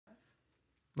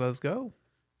Let's go.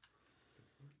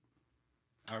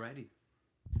 Alrighty.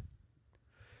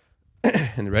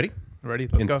 And ready? Ready?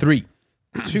 Let's go. 3,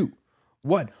 2,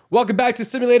 1. Welcome back to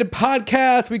Simulated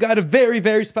Podcast. We got a very,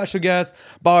 very special guest,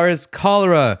 Boris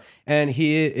Cholera. And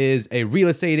he is a real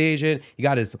estate agent. He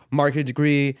got his marketing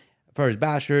degree for his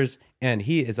bachelor's. And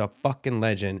he is a fucking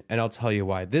legend. And I'll tell you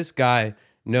why. This guy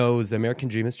knows the American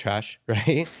dream is trash,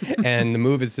 right? And the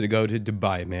move is to go to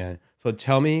Dubai, man. So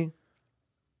tell me,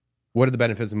 what are the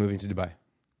benefits of moving to Dubai?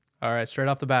 All right, straight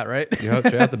off the bat, right? Yeah,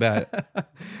 straight out the bat.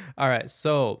 All right,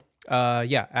 so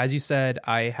yeah, as you said,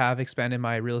 I have expanded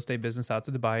my real estate business out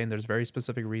to Dubai, and there's very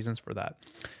specific reasons for that.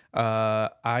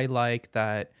 I like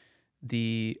that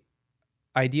the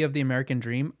idea of the American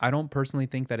dream, I don't personally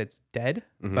think that it's dead,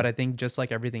 but I think just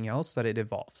like everything else, that it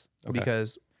evolves. Okay.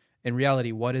 Because in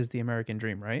reality, what is the American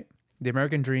dream, right? The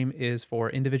American dream is for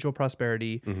individual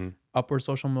prosperity, upward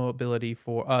social mobility,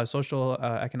 for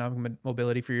economic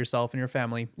mobility for yourself and your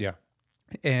family. Yeah.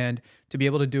 And to be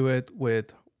able to do it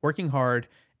with working hard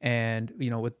and,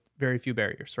 with very few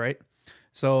barriers, right?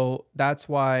 So that's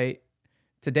why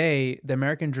today the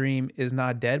American dream is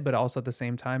not dead, but also at the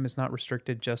same time, it's not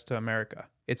restricted just to America.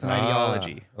 It's an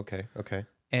ideology. Okay.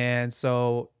 And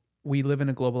so we live in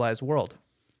a globalized world.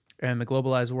 And the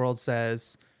globalized world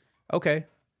says, okay,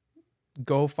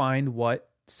 go find what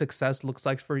success looks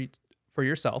like for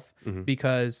yourself.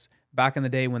 Because back in the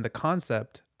day when the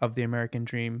concept of the American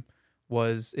dream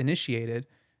was initiated,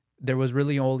 there was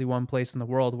really only one place in the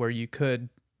world where you could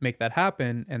make that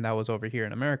happen, and that was over here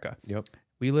in America. Yep.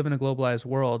 We live in a globalized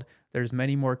world. There's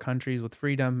many more countries with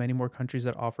freedom, many more countries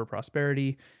that offer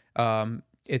prosperity.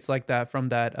 It's like that from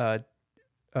that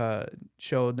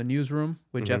show, The Newsroom,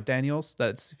 with Jeff Daniels,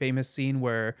 that famous scene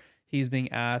where he's being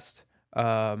asked...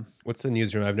 What's The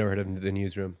Newsroom? I've never heard of The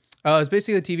Newsroom. It's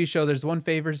basically a TV show. There's one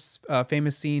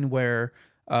famous scene where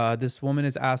this woman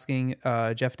is asking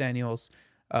Jeff Daniels,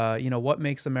 what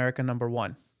makes America number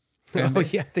one? And I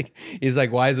think he's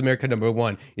like, why is America number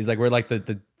one? He's like, we're like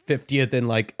the 50th in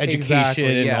like education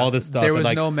Exactly, and all this stuff. There was and,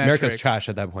 like, no metric. America's trash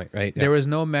at that point, right? Yeah. There was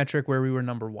no metric where we were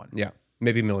number one. Yeah.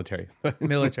 Maybe military.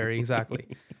 Military, exactly.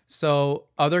 So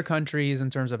other countries in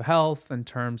terms of health, in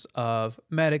terms of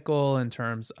medical, in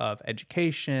terms of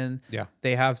education,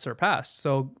 they have surpassed.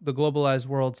 So the globalized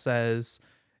world says,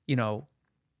 live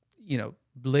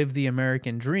the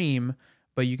American dream,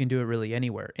 but you can do it really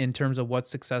anywhere in terms of what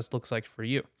success looks like for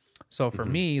you. So for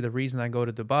me, the reason I go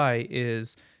to Dubai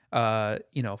is,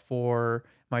 for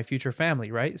my future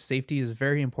family, right? Safety is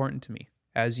very important to me.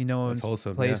 As you know, That's in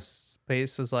wholesome,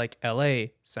 places like LA,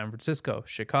 San Francisco,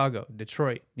 Chicago,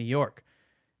 Detroit, New York,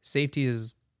 safety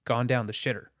has gone down the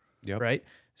shitter, right?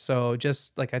 So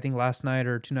just like I think last night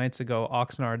or 2 nights ago,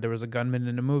 Oxnard, there was a gunman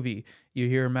in a movie. You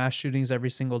hear mass shootings every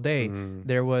single day.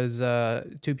 There was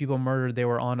 2 people murdered. They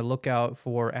were on a lookout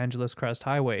for Angeles Crest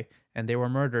Highway, and they were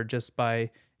murdered just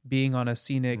by being on a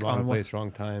scenic wrong place,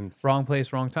 wrong times. Wrong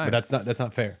place, wrong time. But that's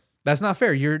not fair. That's not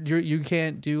fair. You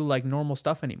can't do like normal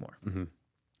stuff anymore.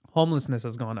 Homelessness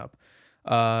has gone up.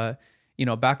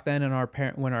 Back then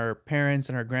when our parents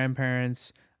and our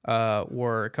grandparents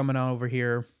were coming out over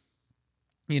here,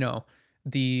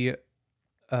 the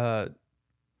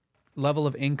level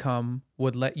of income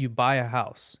would let you buy a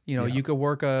house. You could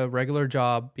work a regular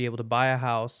job, be able to buy a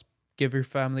house, give your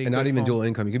family and not even home. dual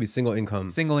income. You could be single income.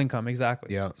 Single income,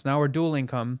 exactly. Yeah. So now we're dual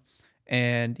income,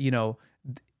 and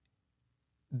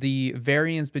the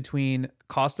variance between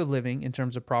cost of living in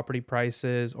terms of property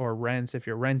prices or rents, if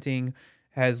you're renting,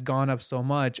 has gone up so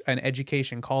much, and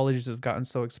education, colleges have gotten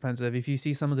so expensive. If you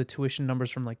see some of the tuition numbers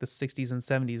from like the 60s and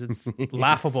 70s, it's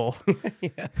laughable.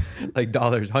 Like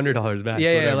 $100 max.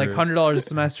 Yeah, like $100 a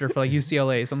semester for like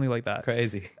UCLA, something like that. It's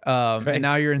crazy. And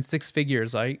now you're in 6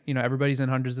 figures. Like, everybody's in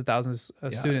hundreds of thousands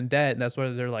of student debt, and that's why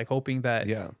they're like hoping that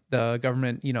the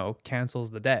government,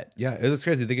 cancels the debt. Yeah, it was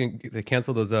crazy. They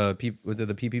canceled those was it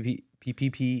the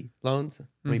PPP loans?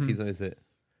 How many P's is it?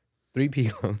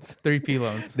 3P loans. 3P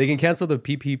loans. They can cancel the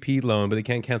PPP loan, but they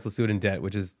can't cancel student debt,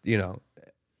 which is,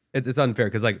 it's unfair.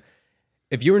 Because, like,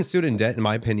 if you're in student debt, in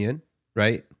my opinion,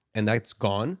 right, and that's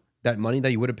gone, that money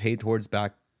that you would have paid towards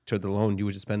back to the loan, you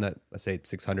would just spend that, let's say,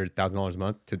 $600,000 a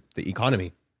month to the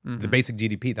economy, the basic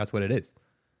GDP. That's what it is.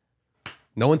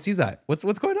 No one sees that. What's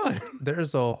going on?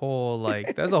 There's a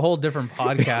whole different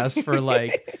podcast for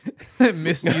like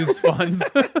misuse funds.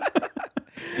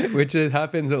 Which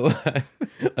happens a lot.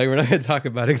 Like, we're not going to talk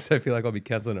about it because I feel like I'll be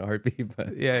canceling a heartbeat.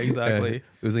 But yeah, exactly.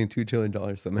 Losing $2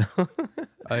 trillion somehow.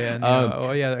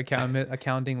 Oh yeah,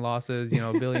 accounting losses.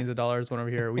 Billions of dollars went over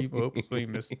here. We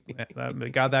missed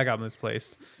that. Got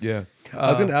misplaced. Yeah, I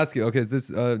was going to ask you. Okay, this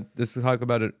talk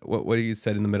about it. What you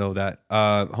said in the middle of that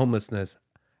homelessness.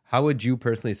 How would you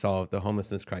personally solve the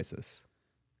homelessness crisis?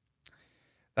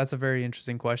 That's a very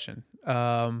interesting question.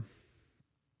 I'll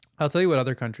tell you what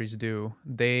other countries do.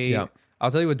 Yeah.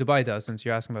 I'll tell you what Dubai does, since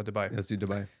you're asking about Dubai. Let's do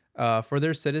Dubai. For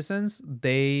their citizens,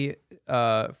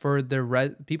 for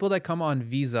the people that come on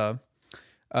visa,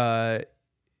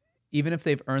 even if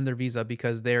they've earned their visa,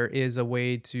 because there is a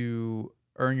way to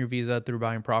earn your visa through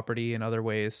buying property and other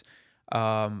ways.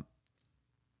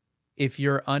 If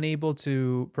you're unable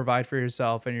to provide for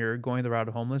yourself and you're going the route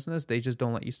of homelessness, they just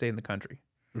don't let you stay in the country.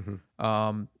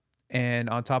 Mm-hmm. And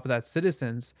on top of that,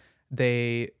 citizens,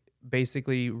 they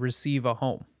basically receive a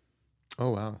home.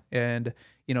 Oh, wow. And,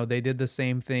 they did the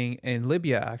same thing in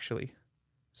Libya, actually.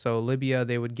 So Libya,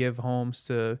 they would give homes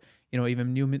to,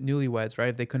 even newlyweds, right?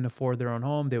 If they couldn't afford their own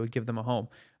home, they would give them a home.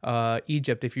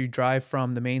 Egypt, if you drive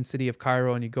from the main city of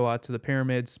Cairo and you go out to the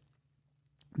pyramids,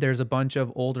 there's a bunch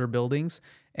of older buildings,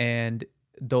 and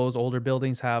those older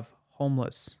buildings have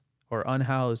homeless or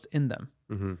unhoused in them.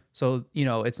 Mm-hmm. So,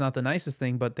 it's not the nicest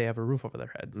thing, but they have a roof over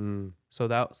their head. Mm. So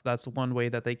that's one way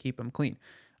that they keep them clean.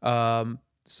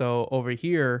 So over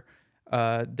here,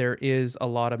 there is a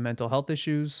lot of mental health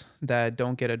issues that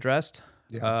don't get addressed.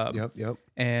 Yeah. Yep.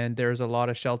 And there's a lot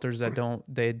of shelters that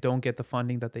don't get the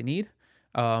funding that they need.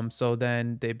 So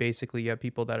then they basically have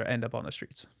people that end up on the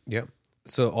streets. Yep.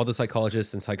 So all the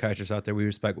psychologists and psychiatrists out there, we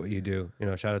respect what you do.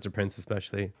 Shout out to Prince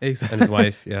especially, Exactly. and his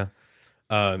wife. Yeah.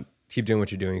 Keep doing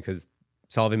what you're doing, because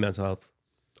solving mental health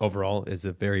overall is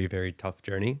a very, very tough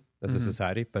journey as a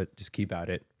society, but just keep at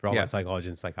it for all the psychologists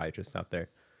and psychiatrists out there.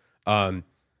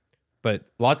 But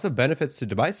lots of benefits to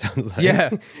Dubai, sounds like.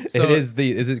 Yeah. So is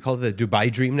it called the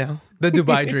Dubai dream now? The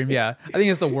Dubai dream, yeah. I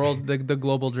think it's the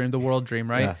global dream, the world dream,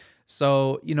 right? Yeah.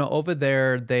 So, over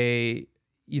there, they,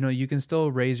 you can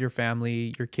still raise your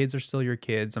family. Your kids are still your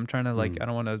kids. I'm trying to I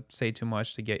don't want to say too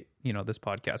much to get, this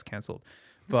podcast canceled,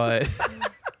 but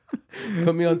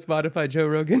Put me on Spotify, Joe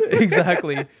Rogan.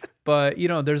 exactly. But,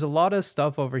 there's a lot of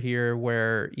stuff over here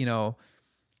where,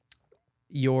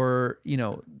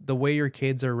 the way your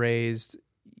kids are raised,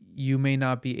 you may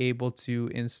not be able to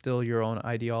instill your own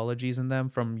ideologies in them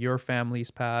from your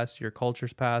family's past, your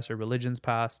culture's past, or religion's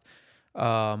past.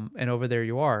 And over there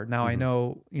you are. Now I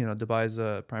know, Dubai is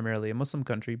primarily a Muslim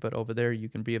country, but over there you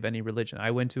can be of any religion.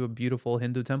 I went to a beautiful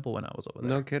Hindu temple when I was over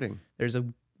there. No kidding.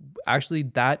 Actually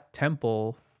that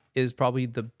temple is probably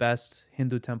the best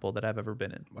Hindu temple that I've ever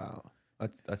been in. Wow.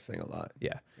 That's saying a lot.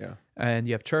 Yeah. Yeah. And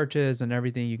you have churches and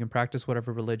everything. You can practice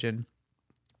whatever religion.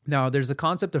 Now, there's a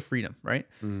concept of freedom, right?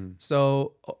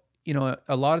 So,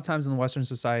 a lot of times in the Western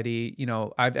society,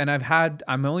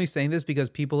 I'm only saying this because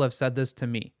people have said this to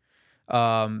me.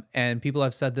 And people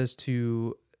have said this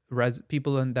to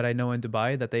people that I know in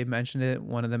Dubai, that they've mentioned it.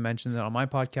 One of them mentioned it on my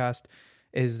podcast,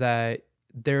 is that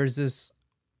there's this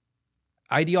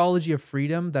ideology of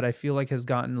freedom that I feel like has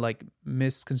gotten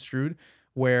misconstrued,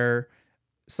 where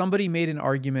somebody made an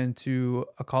argument to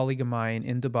a colleague of mine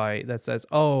in Dubai that says,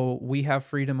 oh, we have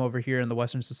freedom over here in the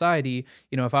Western society.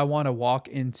 If I want to walk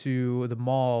into the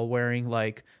mall wearing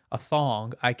a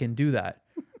thong, I can do that.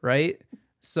 Right.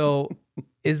 So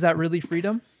is that really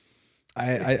freedom?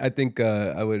 I think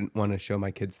I wouldn't want to show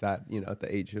my kids that, at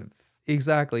the age of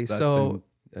exactly. So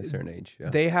a certain age. Yeah.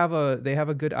 They have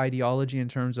a good ideology in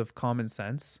terms of common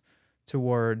sense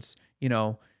towards,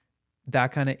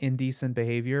 that kind of indecent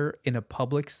behavior in a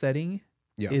public setting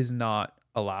is not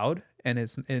allowed, and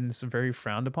it's very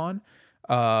frowned upon.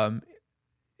 And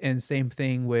same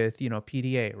thing with,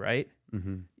 PDA, right?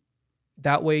 Mm-hmm.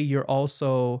 That way you're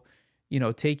also,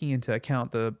 taking into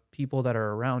account the people that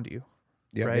are around you.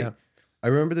 Yeah. Right? Yeah. I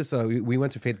remember this. We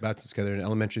went to Faith Baptist together in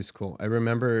elementary school. I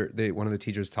remember one of the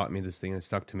teachers taught me this thing, and it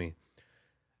stuck to me.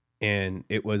 And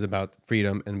it was about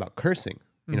freedom and about cursing.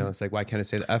 It's like, why can't I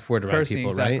say the F word around Cursing,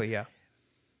 people, exactly, right? Yeah.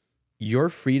 Your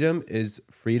freedom is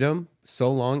freedom so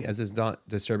long as it's not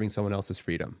disturbing someone else's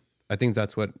freedom. I think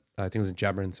that's what, I think it was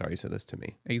Jabbar Ansari said this to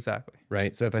me. Exactly.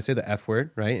 Right? So if I say the F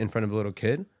word, right, in front of a little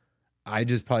kid, I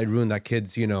just probably ruined that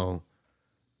kid's,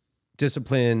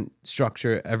 discipline,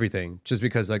 structure, everything. Just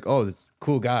because oh, this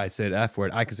cool guy said F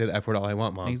word. I can say the F word all I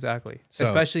want, Mom. Exactly. So,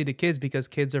 especially to kids, because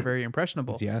kids are very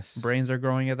impressionable. Yes. Brains are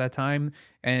growing at that time.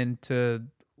 And to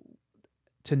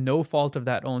no fault of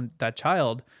that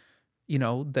child,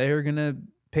 they're going to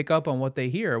pick up on what they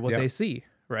hear, what they see,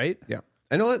 right? Yeah.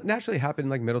 I know it naturally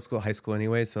happened like middle school, high school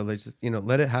anyway. So let's just,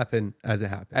 let it happen as it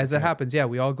happens. As it happens. Yeah.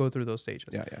 We all go through those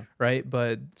stages. Yeah. Right.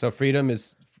 But so freedom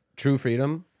is true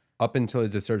freedom up until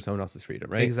it disturbs someone else's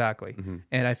freedom, right? Exactly. Mm-hmm.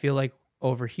 And I feel like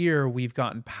over here, we've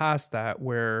gotten past that,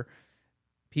 where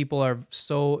people are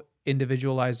so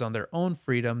individualized on their own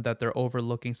freedom that they're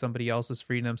overlooking somebody else's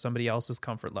freedom, somebody else's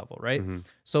comfort level, right?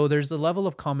 So there's a level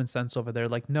of common sense over there.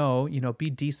 Like, no, be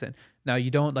decent. Now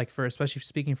you don't like for, especially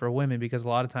speaking for women, because a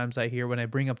lot of times I hear when I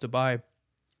bring up Dubai,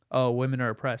 oh, women are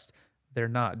oppressed. They're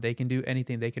not. They can do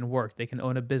anything. They can work. They can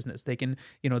own a business. They can,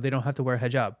 they don't have to wear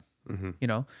hijab.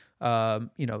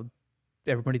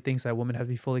 Everybody thinks that women have to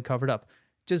be fully covered up.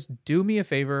 Just do me a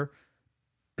favor.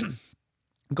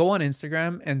 Go on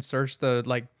Instagram and search the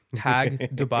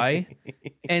tag Dubai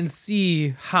and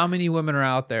see how many women are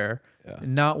out there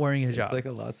not wearing a hijab. It's like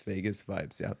a Las Vegas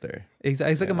vibes out there.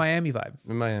 Exactly. It's like a Miami vibe.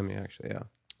 In Miami, actually, yeah.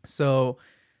 So,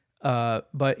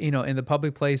 but in the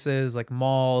public places like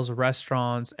malls,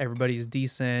 restaurants, everybody's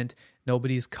decent.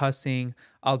 Nobody's cussing.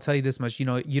 I'll tell you this much,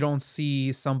 you don't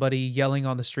see somebody yelling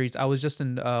on the streets. I was just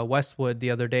in Westwood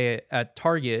the other day at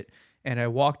Target, and I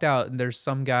walked out and there's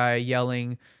some guy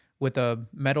yelling with a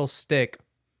metal stick,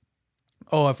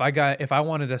 oh, if I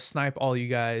wanted to snipe all you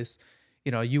guys,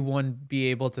 you wouldn't be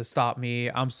able to stop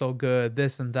me. I'm so good,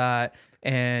 this and that.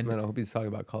 And man, I hope he's talking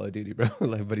about Call of Duty, bro.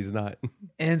 But he's not.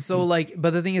 And so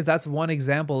but the thing is, that's one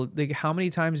example. Like, how many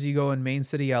times do you go in main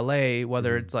city LA,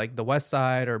 whether it's like the West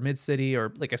Side or Mid City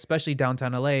or like especially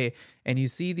downtown LA, and you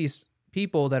see these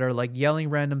people that are like yelling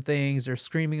random things or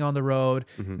screaming on the road.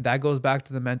 That goes back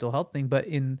to the mental health thing. But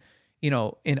in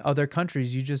other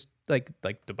countries, you just like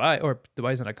Dubai, or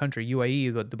Dubai isn't a country,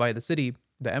 UAE, but Dubai, the city,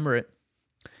 the emirate,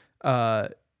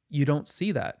 you don't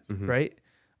see that, right?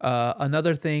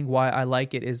 Another thing why I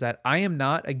like it is that I am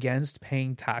not against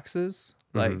paying taxes.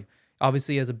 Like,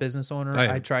 obviously as a business owner,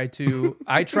 I try to,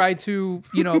 I do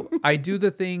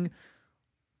the thing,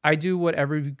 I do what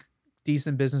every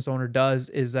decent business owner does,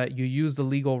 is that you use the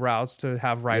legal routes to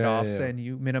have write-offs and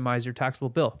you minimize your taxable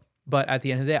bill. But at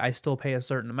the end of the day, I still pay a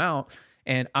certain amount,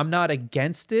 and I'm not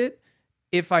against it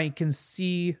if I can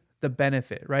see the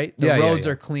benefit, right? The roads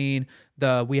are clean.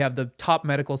 We have the top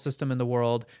medical system in the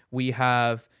world. We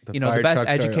have, the best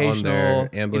educational,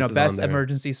 best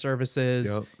emergency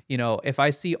services. If I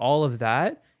see all of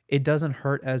that, it doesn't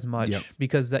hurt as much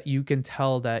because that you can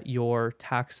tell that your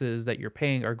taxes that you're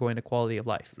paying are going to quality of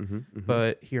life.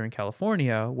 But here in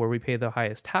California, where we pay the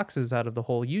highest taxes out of the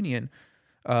whole union,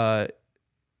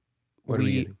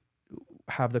 we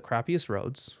have the crappiest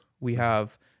roads. We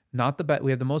have not the best.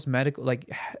 We have the most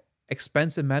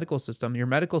expensive medical system. Your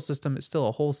medical system is still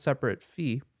a whole separate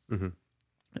fee.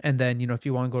 And then, if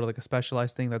you want to go to like a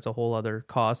specialized thing, that's a whole other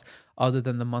cost other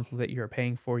than the monthly that you're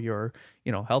paying for your,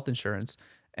 health insurance.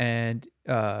 And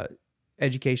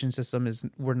education system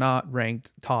we're not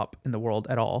ranked top in the world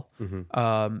at all.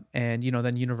 And,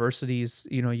 then universities,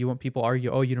 you want people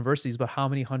argue, oh, universities, but how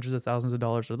many hundreds of thousands of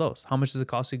dollars are those? How much does it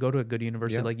cost to go to a good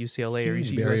university like UCLA or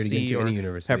USC or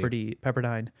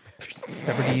Pepperdine?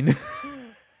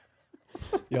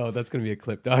 Yo, that's going to be a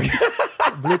clip, dog.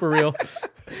 Blooper reel.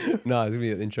 No, it's going to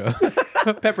be an intro.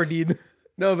 Pepperdine.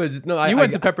 No, but just, you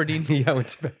went to Pepperdine. Yeah, I went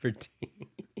to Pepperdine.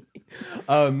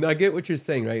 I get what you're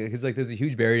saying, right? Because there's a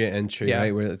huge barrier to entry,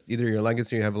 right? Where either you're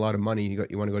legacy, you have a lot of money,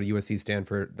 you want to go to USC,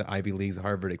 Stanford, the Ivy Leagues,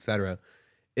 Harvard, etc.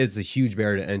 It's a huge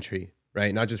barrier to entry,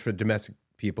 right? Not just for domestic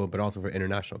people, but also for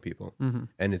international people,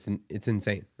 and it's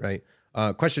insane, right?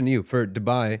 Question to you: for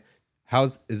Dubai,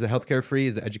 is the healthcare free?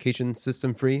 Is the education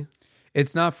system free?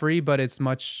 It's not free, but it's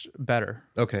much better.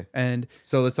 Okay, and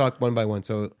so let's talk one by one.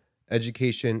 So,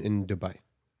 education in Dubai,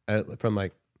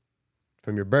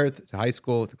 from your birth to high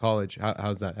school to college,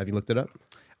 how's that? Have you looked it up?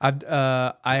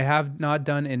 I have not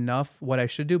done enough what I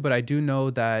should do, but I do know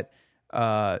that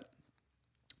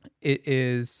it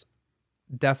is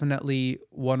definitely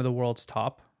one of the world's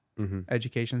top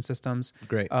education systems.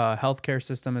 Great. Healthcare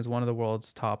system is one of the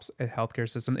world's tops. Healthcare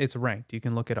system, it's ranked. You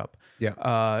can look it up.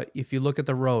 Yeah. If you look at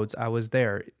the roads, I was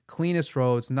there. Cleanest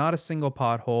roads, not a single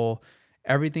pothole.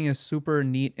 Everything is super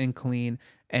neat and clean.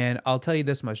 And I'll tell you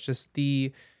this much: just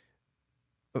the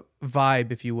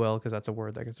vibe, if you will, because that's a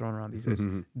word that gets thrown around these days.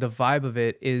 The vibe of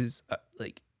it is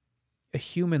like a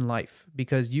human life,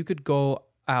 because you could go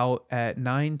out at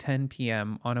 9-10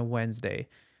 p.m. on a Wednesday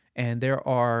and there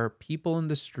are people in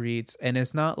the streets, and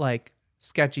it's not like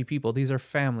sketchy people. These are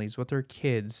families with their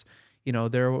kids.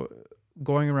 They're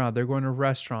going around, they're going to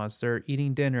restaurants, they're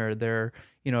eating dinner, they're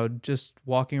just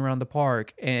walking around the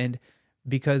park. And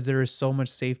because there is so much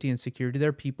safety and security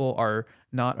there, people are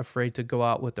not afraid to go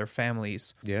out with their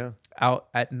families out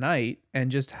at night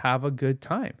and just have a good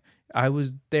time. I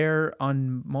was there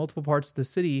on multiple parts of the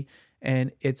city,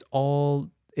 and it's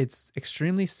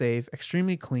extremely safe,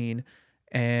 extremely clean.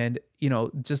 And,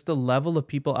 just the level of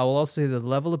people, I will also say the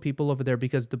level of people over there,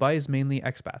 because Dubai is mainly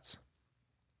expats.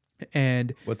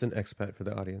 And What's an expat for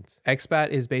the audience? expat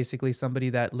is basically somebody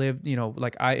that lived,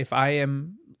 like if I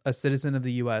am a citizen of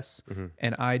the US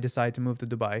and I decide to move to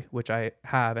Dubai, which I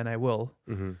have and I will,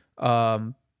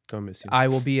 Gonna miss you. I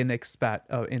will be an expat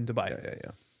in Dubai.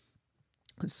 Yeah.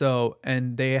 So,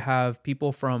 and they have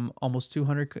people from almost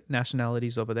 200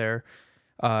 nationalities over there.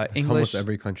 That's English, almost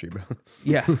every country, bro.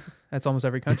 yeah, that's almost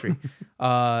every country.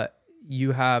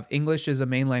 You have English is a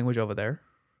main language over there.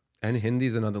 And Hindi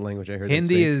is another language I heard.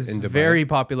 Hindi is very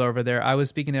popular over there. I was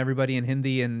speaking to everybody in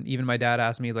Hindi, and even my dad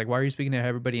asked me, like, why are you speaking to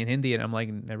everybody in Hindi? And I'm like,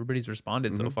 everybody's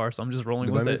responded so far, so I'm just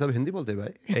rolling with it. Hindi bolte,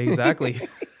 bhai. Exactly.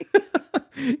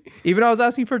 Even I was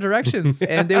asking for directions,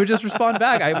 and they would just respond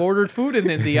back. I ordered food in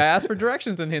Hindi. I asked for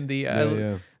directions in Hindi.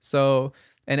 Yeah. So,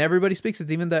 and everybody speaks.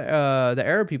 It's even the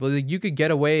Arab people. Like, you could get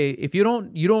away if you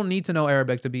don't need to know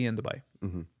Arabic to be in Dubai.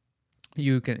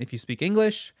 You can, if you speak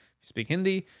English, if you speak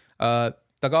Hindi,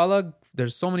 Tagalog.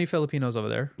 There's so many Filipinos over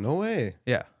there. No way.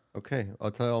 Yeah. Okay,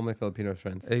 I'll tell all my Filipino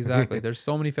friends. Exactly. There's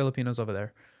so many Filipinos over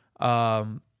there.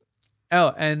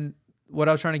 And what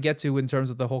I was trying to get to in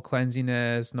terms of the whole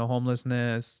cleanliness, no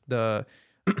homelessness, the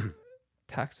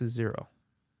tax is zero.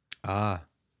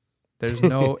 There's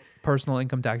no personal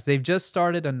income tax. They've just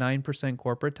started a 9%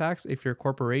 corporate tax if your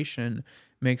corporation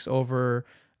makes over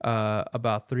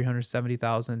about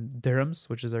 370,000 dirhams,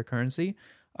 which is their currency,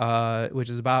 which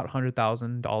is about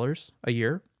 $100,000 a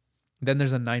year. Then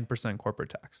there's a 9% corporate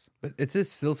tax. But it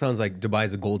just still sounds like Dubai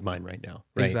is a gold mine right now,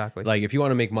 right? Exactly. Like if you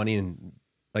want to make money, and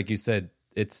like you said,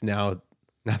 it's now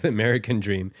not the American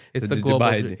dream. It's the global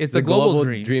Dubai. dream. It's the global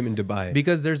dream in Dubai.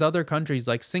 Because there's other countries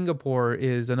like Singapore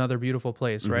is another beautiful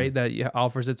place, right? That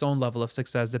offers its own level of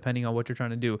success depending on what you're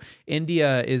trying to do.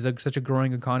 India is such a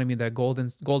growing economy that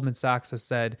Goldman Sachs has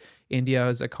said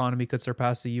India's economy could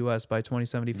surpass the US by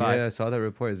 2075. Yeah, I saw that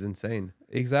report. It's insane.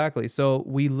 Exactly. So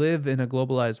we live in a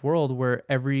globalized world where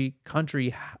every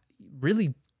country,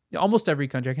 really almost every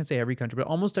country, I can't say every country, but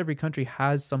almost every country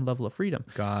has some level of freedom.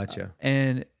 Gotcha.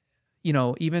 And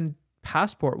even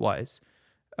passport wise,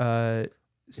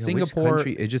 Singapore. Which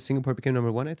country? It just Singapore became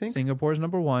number one, I think. Singapore is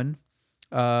number one,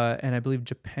 and I believe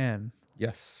Japan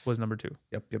Yes. was number two.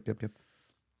 Yep.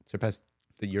 Surpassed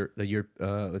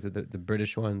was it the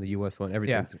British one, the US one,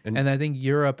 everything. Yeah, and I think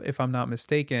Europe, if I'm not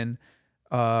mistaken,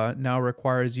 now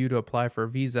requires you to apply for a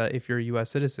visa if you're a U.S.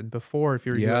 citizen. Before, if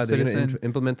you're a U.S. they're citizen, gonna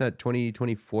implement that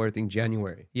 2024, I think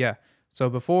January. yeah. So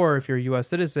before, if you're a U.S.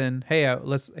 citizen,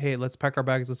 let's pack our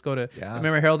bags. Let's go to. Yeah.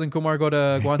 Remember Harold and Kumar go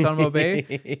to Guantanamo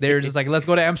Bay? They were just like, let's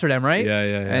go to Amsterdam, right?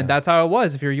 Yeah. And that's how it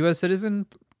was. If you're a U.S. citizen,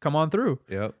 come on through.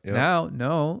 Yep. Now,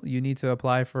 no, you need to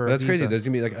apply for. That's a crazy. visa. There's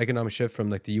gonna be like economic shift from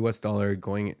like the U.S. dollar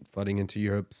flooding into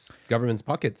Europe's government's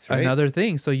pockets, right? Another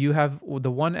thing. So you have the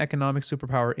one economic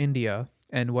superpower, India,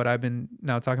 and what I've been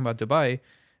now talking about Dubai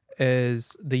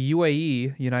is the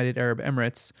UAE, United Arab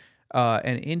Emirates,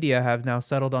 and India have now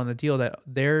settled on the deal that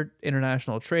their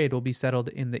international trade will be settled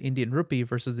in the Indian rupee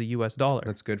versus the US dollar.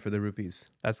 That's good for the rupees.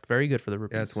 That's very good for the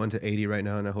rupees. Yeah, it's 1 to 80 right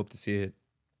now, and I hope to see it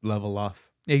level off.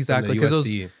 Exactly, because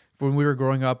USD. when we were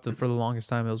growing up, for the longest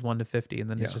time, it was 1 to 50, and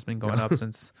then it's Yeah. just been going up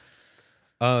since.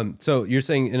 So you're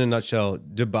saying, in a nutshell,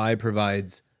 Dubai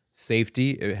provides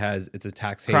safety. It's a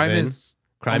tax haven.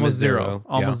 Crime is zero.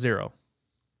 Yeah. Almost zero.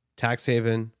 Tax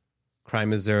haven.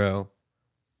 Crime is zero.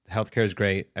 Healthcare is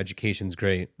great. Education's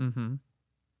great. Mm-hmm.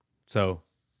 So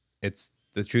it's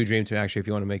the true dream to actually, if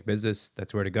you want to make business,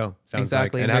 that's where to go. Sounds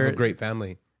Exactly. like, and have a great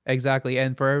family. Exactly.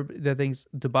 And for the things,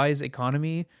 Dubai's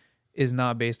economy is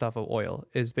not based off of oil.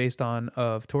 It's based on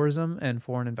of tourism and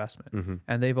foreign investment. Mm-hmm.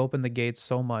 And they've opened the gates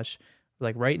so much.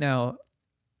 Like right now,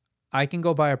 I can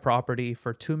go buy a property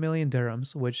for 2 million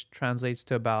dirhams, which translates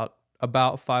to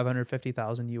about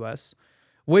 550,000 US,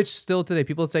 which still today,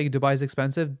 people say Dubai is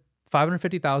expensive.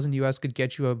 550,000 US could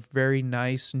get you a very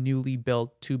nice, newly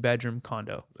built 2-bedroom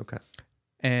condo. Okay.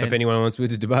 And So if anyone wants to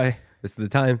move to Dubai, this is the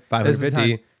time. this is the 550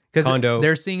 time. Because condo.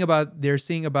 they're seeing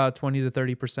about 20 to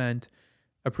 30%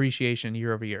 appreciation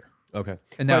year over year. Okay.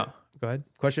 And now, go ahead.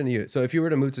 Question to you. So if you were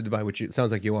to move to Dubai, which it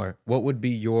sounds like you are, what would be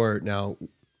your now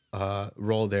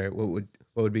role there?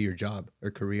 What would be your job or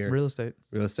career? Real estate.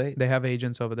 Real estate? They have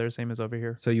agents over there, same as over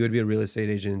here. So you would be a real estate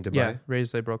agent in Dubai? Yeah, real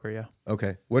estate broker. Yeah.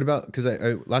 Okay. What about, because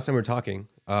I last time we were talking,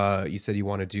 you said you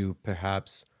want to do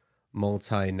perhaps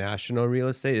multinational real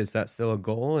estate. Is that still a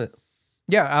goal?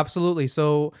 Yeah, absolutely.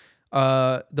 So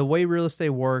the way real estate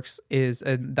works is,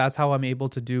 and that's how I'm able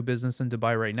to do business in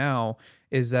Dubai right now,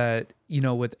 is that,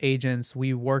 with agents,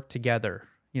 we work together,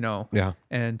 Yeah.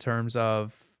 in terms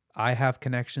of I have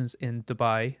connections in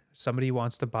Dubai somebody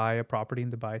wants to buy a property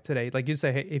in Dubai today, like you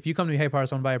say, hey, if you come to me, hey,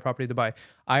 Paras, I want to buy a property in Dubai,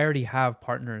 I already have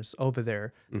partners over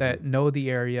there that know the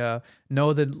area,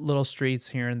 know the little streets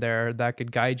here and there that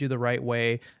could guide you the right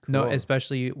way. No,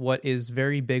 especially what is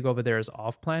very big over there is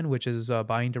off plan, which is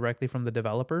buying directly from the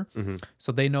developer.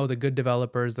 So they know the good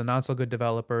developers, the not so good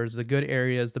developers, the good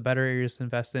areas, the better areas to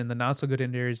invest in, the not so good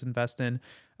areas to invest in,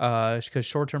 because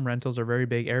short-term rentals are very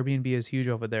big. Airbnb is huge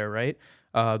over there, right?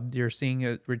 You're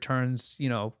seeing returns,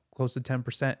 close to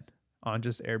 10% on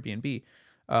just Airbnb,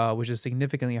 which is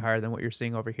significantly higher than what you're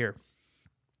seeing over here,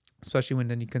 especially when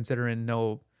then you consider in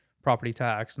no property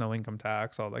tax, no income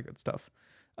tax, all that good stuff.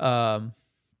 And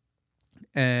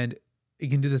you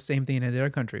can do the same thing in any other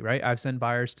country, right? I've sent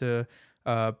buyers to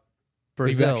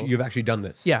Brazil. You've actually done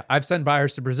this. Yeah, I've sent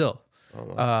buyers to Brazil.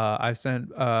 Oh, wow. I've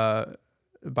sent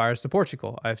buyers to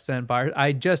Portugal. I've sent buyers.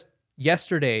 I just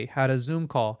yesterday had a Zoom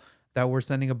call that we're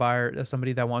sending a buyer,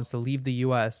 somebody that wants to leave the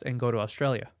US and go to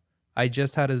Australia. I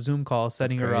just had a Zoom call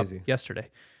setting her up yesterday.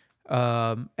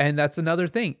 And that's another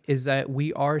thing, is that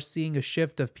we are seeing a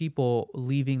shift of people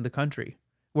leaving the country.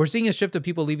 We're seeing a shift of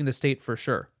people leaving the state for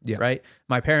sure. Yeah. Right.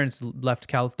 My parents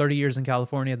left 30 years in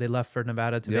California. They left for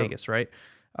Nevada to Vegas. Right.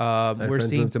 We're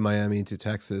seeing moved to Miami, to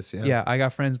Texas. Yeah. Yeah. I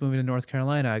got friends moving to North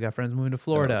Carolina. I got friends moving to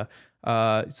Florida.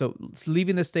 So it's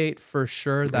leaving the state for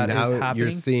sure. That is happening.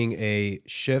 You're seeing a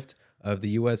shift of the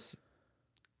U.S.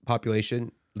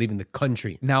 population leaving the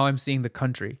country. Now I'm seeing the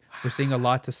country. We're seeing a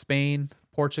lot to Spain,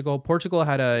 Portugal. Portugal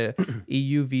had a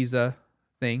EU visa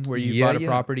thing where you bought a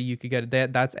property, you could get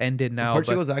it. That's ended now.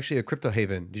 Portugal is actually a crypto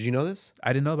haven. Did you know this?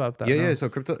 I didn't know about that. Yeah. So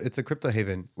it's a crypto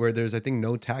haven where there's, I think,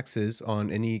 no taxes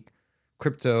on any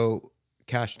crypto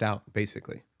cashed out,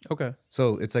 basically. Okay.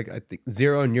 So it's like, I think,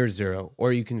 zero and you're zero,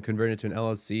 or you can convert it to an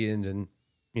LLC and then,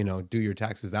 do your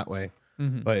taxes that way.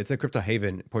 But it's a crypto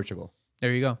haven in Portugal.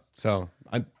 There you go. So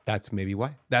that's maybe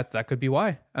why. That could be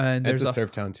why. And there's a surf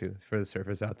town too for the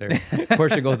surfers out there.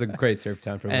 Portugal is a great surf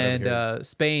town for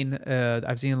Spain.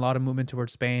 I've seen a lot of movement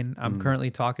towards Spain. I'm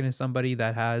currently talking to somebody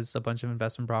that has a bunch of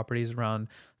investment properties around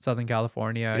Southern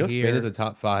California. Spain is a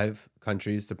top 5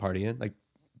 countries to party in. Like,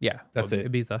 yeah, that's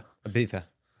it. Ibiza.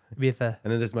 And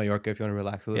then there's Mallorca if you want to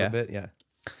relax a little bit. Yeah.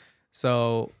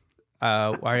 So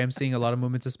I am seeing a lot of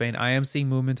movement to Spain. I am seeing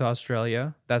movement to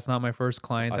Australia. That's not my first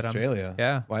client. Australia?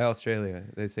 Yeah. Why Australia?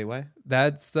 They say why?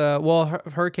 That's,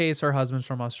 her case, her husband's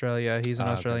from Australia. He's an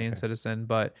Australian citizen.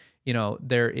 But,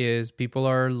 people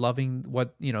are loving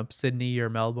what, Sydney or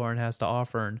Melbourne has to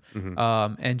offer.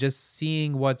 And just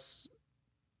seeing what's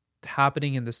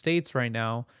happening in the States right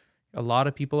now, a lot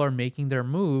of people are making their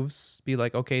moves, be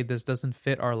like, okay, this doesn't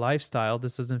fit our lifestyle.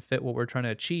 This doesn't fit what we're trying to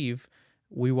achieve.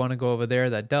 We want to go over there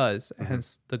that does,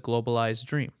 hence the globalized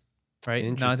dream, right?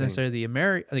 Not necessarily the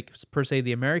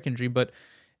American dream, but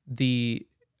the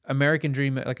American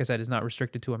dream, like I said, is not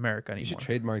restricted to America anymore. You should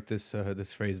trademark this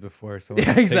phrase before. So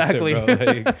yeah, exactly.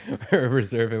 Or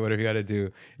reserve it, whatever you got to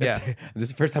do. This is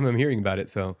the first time I'm hearing about it.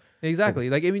 So exactly.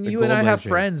 Like, I mean, you and I have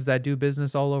friends that do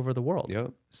business all over the world.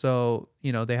 Yep. So,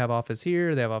 they have office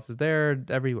here, they have office there,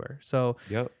 everywhere. So,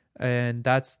 and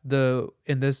that's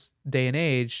in this day and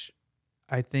age,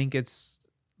 I think it's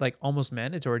like almost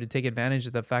mandatory to take advantage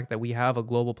of the fact that we have a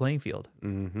global playing field.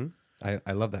 I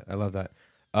love that.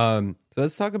 So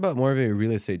let's talk about more of a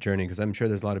real estate journey, because I'm sure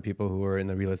there's a lot of people who are in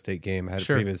the real estate game. I had a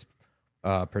previous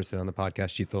person on the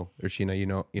podcast, Shito or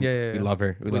Sheena. We love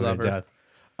her. We love her to death.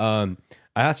 I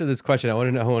asked her this question. I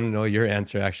want to know your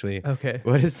answer, actually. Okay.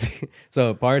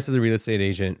 So Paras is a real estate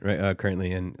agent, right,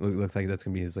 currently, and it looks like that's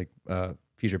gonna be his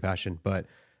future passion. But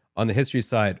on the history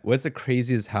side, what's the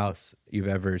craziest house you've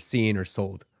ever seen or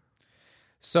sold?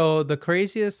 So the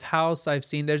craziest house I've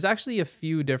seen, there's actually a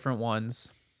few different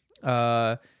ones,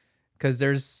 because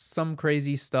there's some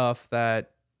crazy stuff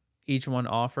that each one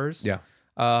offers. Yeah.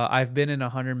 I've been in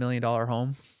 $100 million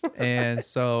home. And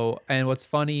what's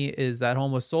funny is that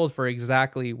home was sold for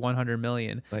exactly 100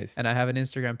 million. Nice. And I have an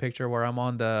Instagram picture where I'm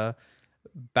on the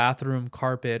bathroom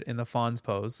carpet in the Fonz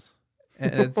pose.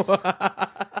 And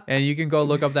and you can go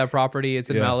look up that property.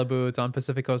 It's in Malibu. It's on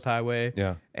Pacific Coast Highway.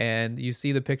 Yeah. And you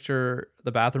see the picture,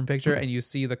 the bathroom picture, and you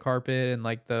see the carpet and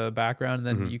like the background. And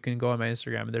then you can go on my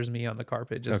Instagram and there's me on the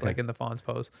carpet, just like in the Fonz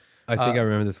pose. I think I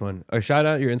remember this one. Shout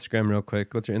out your Instagram real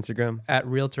quick. What's your Instagram? At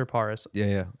Realtor Paras.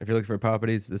 Yeah. If you're looking for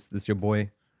properties, this your boy.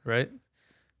 Right.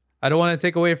 I don't want to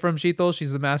take away from Shito.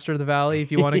 She's the master of the valley.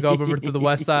 If you want to go over to the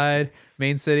west side,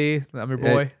 main city, I'm your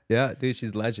boy. Yeah, dude,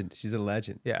 she's legend. She's a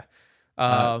legend. Yeah.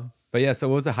 But yeah, so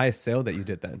what was the highest sale that you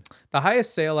did then? The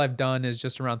highest sale I've done is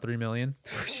just around 3 million.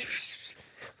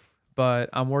 But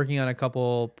I'm working on a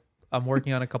couple I'm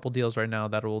working on a couple deals right now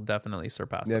that will definitely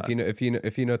surpass Yeah, that.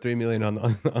 if you know 3 million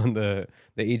on the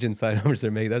agent side, how much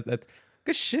they're making, that's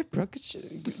good shit, bro. Good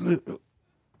shit.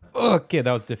 Okay,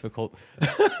 that was difficult.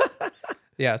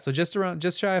 Yeah, so just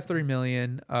shy of 3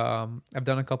 million. I've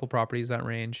done a couple properties that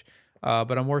range,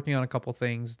 but I'm working on a couple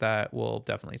things that will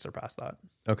definitely surpass that.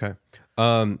 Okay.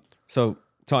 So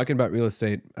talking about real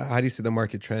estate, how do you see the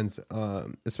market trends?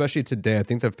 Especially today, I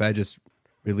think the Fed just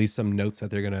released some notes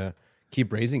that they're gonna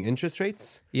keep raising interest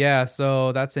rates. Yeah,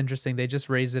 so that's interesting. They just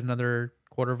raised it another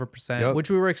 1/4%, Yep. which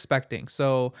we were expecting.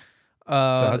 So So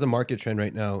how's the market trend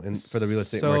right now for the real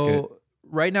estate market?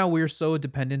 Right now we're so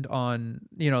dependent on,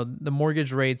 the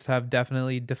mortgage rates have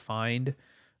definitely defined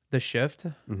the shift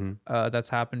that's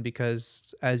happened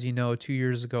because, as you know, 2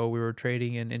 years ago we were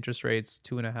trading in interest rates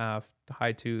 2.5 to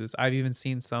high twos. I've even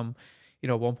seen some,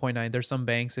 1.9. There's some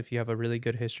banks, if you have a really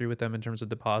good history with them in terms of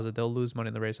deposit, they'll lose money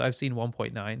in the rate. So I've seen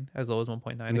 1.9 as low as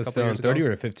 1.9 And a that's couple still on years 30 ago.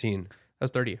 or 15?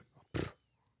 That's 30.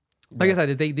 Like I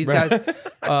said, these guys,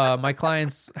 my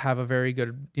clients have a very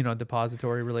good,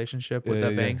 depository relationship with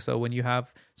that bank. So when you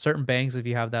have certain banks, if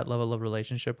you have that level of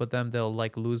relationship with them, they'll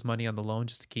like lose money on the loan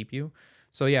just to keep you.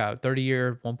 So yeah,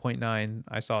 30-year 1.9,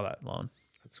 I saw that loan.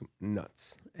 That's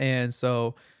nuts. And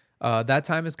so that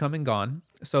time has come and gone.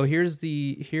 So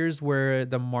here's where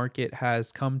the market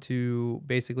has come to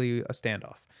basically a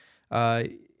standoff.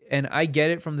 And I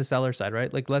get it from the seller side,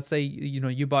 right? Like, let's say,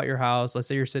 you bought your house. Let's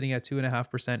say you're sitting at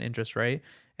 2.5% interest rate.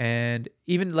 And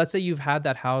even let's say you've had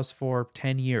that house for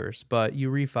 10 years, but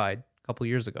you refied a couple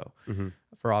years ago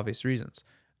for obvious reasons.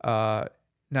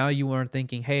 Now you weren't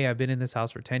thinking, hey, I've been in this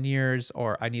house for 10 years,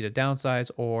 or I need a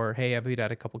downsize, or hey, I've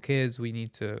had a couple kids. We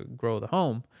need to grow the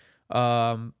home.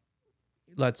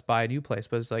 Let's buy a new place.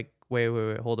 But it's like, wait,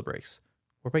 hold the brakes.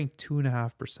 We're paying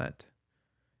 2.5%.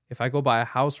 If I go buy a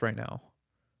house right now,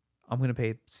 I'm going to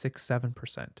pay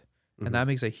 6-7%. And that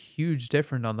makes a huge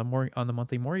difference on the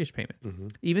monthly mortgage payment.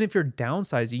 Even if you're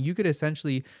downsizing, you could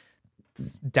essentially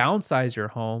downsize your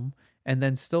home and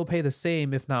then still pay the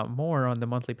same, if not more, on the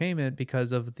monthly payment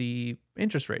because of the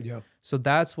interest rate. Yeah. So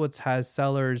that's what has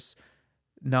sellers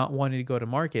not wanting to go to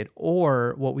market.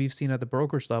 Or what we've seen at the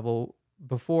brokerage level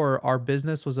before, our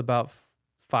business was about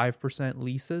 5%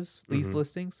 lease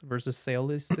listings versus sale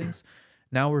listings.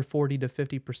 Now we're 40 to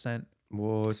 50%.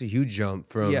 Whoa, it's a huge jump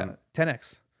from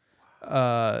 10x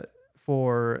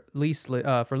for lease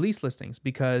listings,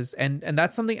 because and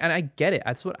that's something, and I get it.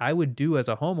 That's what I would do as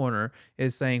a homeowner,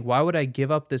 is saying, why would I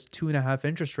give up this 2.5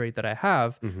 interest rate that I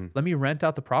have? Let me rent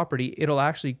out the property. It'll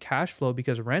actually cash flow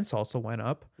because rents also went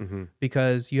up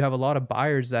because you have a lot of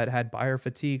buyers that had buyer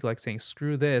fatigue, like saying,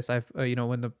 screw this. I've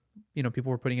when the people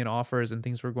were putting in offers and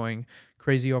things were going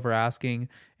crazy over asking.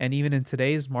 And even in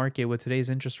today's market with today's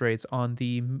interest rates on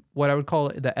the, what I would call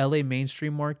the LA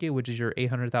mainstream market, which is your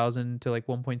 800,000 to like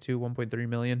 1.2, 1.3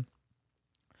 million,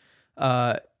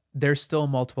 there's still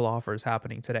multiple offers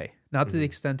happening today. Not to the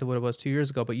extent of what it was 2 years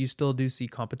ago, but you still do see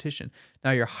competition.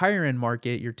 Now your higher end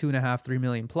market, your 2.5, 3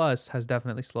 million plus, has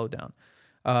definitely slowed down.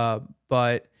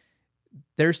 But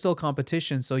there's still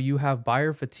competition. So you have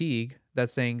buyer fatigue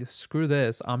that's saying, screw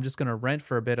this, I'm just going to rent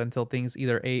for a bit until things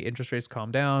either interest rates calm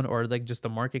down, or like just the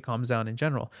market calms down in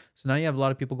general. So now you have a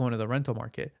lot of people going to the rental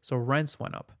market. So rents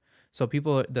went up. So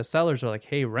the sellers are like,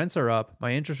 hey, rents are up,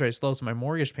 my interest rate's low, so my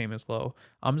mortgage payment's low.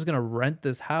 I'm just going to rent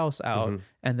this house out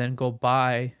and then go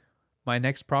buy my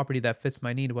next property that fits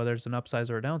my need, whether it's an upsize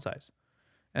or a downsize.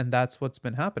 And that's what's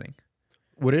been happening.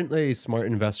 Wouldn't a smart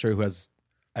investor who has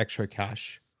extra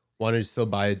cash want to still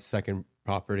buy a second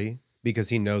property because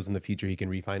he knows in the future he can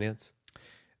refinance?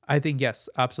 I think yes,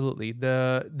 absolutely.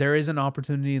 There is an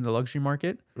opportunity in the luxury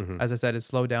market. As I said, it's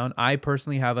slowed down. I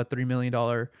personally have a $3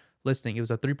 million listing. It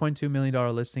was a $3.2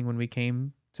 million listing when we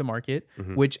came to market,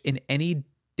 which in any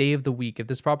day of the week, if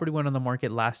this property went on the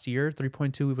market last year,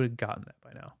 3.2, we would have gotten that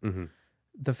by now.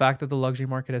 The fact that the luxury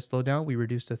market has slowed down, we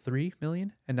reduced to 3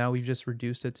 million, and now we've just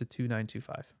reduced it to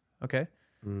 2,925. Okay.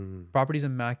 Property's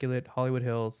immaculate, Hollywood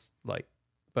Hills,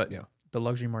 but the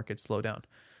luxury market slowed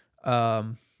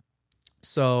down.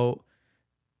 So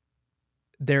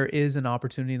there is an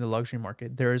opportunity in the luxury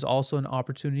market. There is also an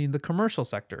opportunity in the commercial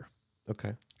sector.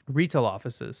 Okay. Retail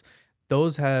offices.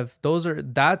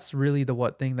 That's really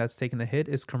the thing that's taken the hit,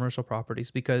 is commercial properties,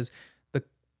 because the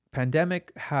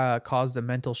pandemic caused a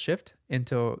mental shift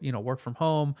into, work from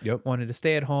home, wanted to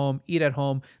stay at home, eat at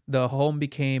home. The home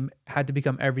had to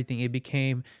become everything. It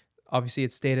became, obviously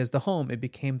it stayed as the home. It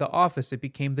became the office. It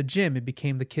became the gym. It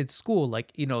became the kids' school.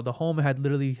 The home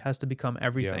has to become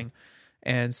everything.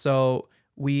 And so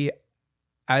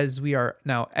as we are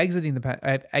now exited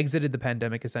the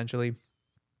pandemic, essentially,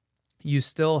 you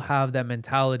still have that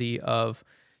mentality of,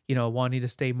 wanting to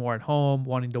stay more at home,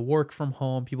 wanting to work from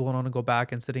home. People don't want to go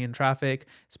back and sitting in traffic,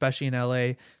 especially in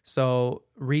LA. So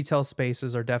retail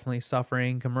spaces are definitely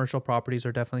suffering. Commercial properties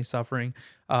are definitely suffering.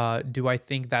 Do I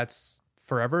think that's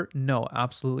forever? No,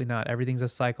 absolutely not. Everything's a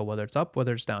cycle, whether it's up,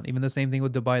 whether it's down. Even the same thing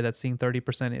with Dubai that's seeing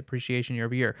 30% appreciation year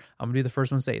over year. I'm going to be the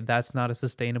first one to say that's not a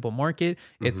sustainable market.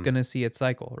 It's going to see its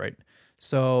cycle, right?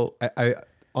 So I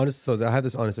have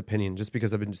this honest opinion just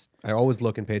because I always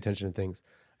look and pay attention to things.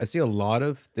 I see a lot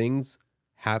of things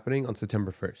happening on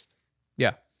September 1st.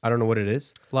 yeah, I don't know what it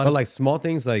is, but like small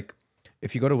things, like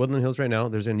if you go to Woodland Hills right now,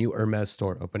 there's a new Hermes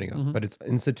store opening up, but it's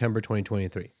in September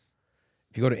 2023.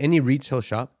 If you go to any retail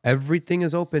shop, everything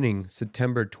is opening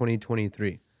September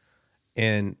 2023.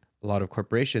 And a lot of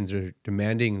corporations are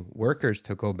demanding workers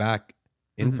to go back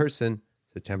in person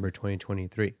September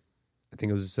 2023. I think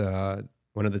it was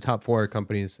one of the top 4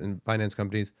 companies and finance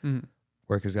companies.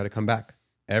 Workers got to come back.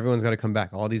 Everyone's got to come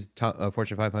back. All these top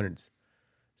Fortune 500s.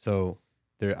 So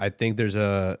I think they're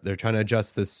trying to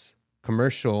adjust this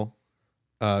commercial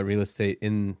real estate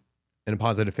in a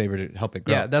positive favor to help it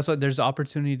grow. Yeah, that's what there's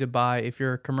opportunity to buy. If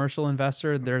you're a commercial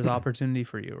investor, there's opportunity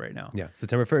for you right now. Yeah,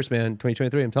 September 1st, man,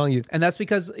 2023, I'm telling you. And that's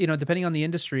because, depending on the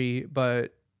industry,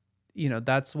 but,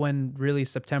 that's when really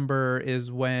September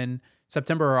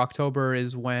or October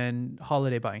is when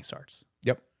holiday buying starts.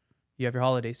 Yep. You have your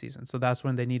holiday season. So that's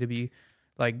when they need to be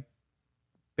like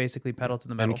basically pedal to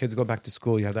the metal. And kids go back to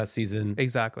school, you have that season.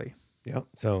 Exactly. Yep.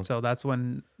 So that's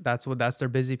their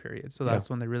busy period. So that's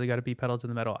when they really got to be pedal to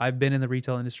the metal. I've been in the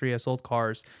retail industry. I sold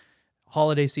cars.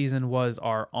 Holiday season was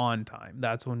our on time.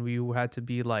 That's when we had to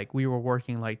be like, we were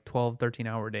working like 12,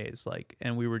 13-hour days,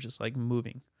 and we were just like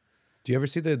moving. Do you ever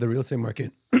see the real estate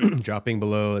market dropping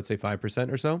below, let's say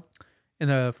 5% or so?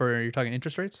 You're talking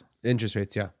interest rates? Interest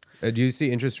rates, yeah. Do you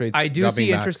see interest rates? I do see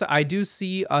back? interest. I do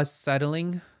see us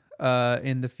settling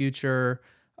in the future.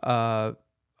 I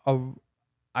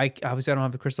obviously I don't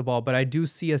have the crystal ball, but I do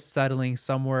see us settling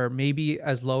somewhere maybe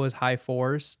as low as high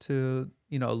 4s to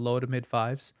low to mid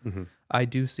 5s. I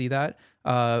do see that.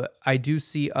 I do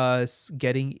see us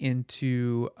getting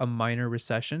into a minor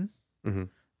recession,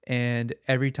 and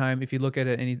every time if you look at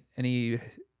it, any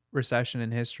recession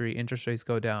in history, interest rates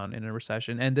go down in a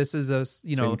recession, and this is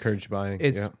to encourage buying.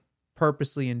 It's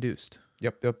purposely induced.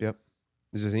 Yep.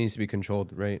 This just needs to be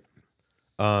controlled, right?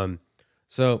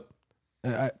 So.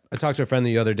 I talked to a friend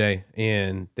the other day,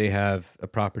 and they have a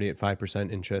property at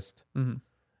 5% interest.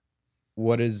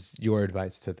 What is your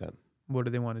advice to them? What do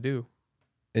they want to do?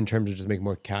 In terms of just make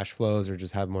more cash flows or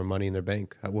just have more money in their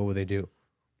bank? What would they do?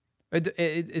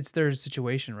 It's their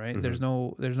situation, right? There's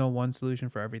no one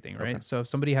solution for everything, right? Okay. So if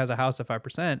somebody has a house at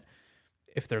 5%,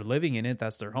 if they're living in it,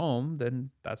 that's their home, then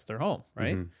that's their home,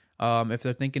 right? If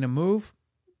they're thinking to move,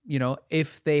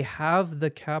 if they have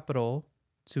the capital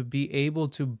to be able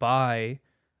to buy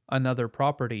another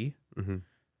property,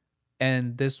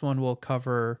 and this one will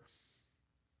cover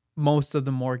most of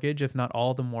the mortgage, if not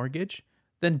all the mortgage,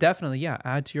 then definitely,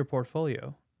 add to your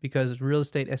portfolio, because real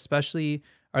estate, especially,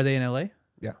 are they in LA?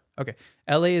 Yeah. Okay.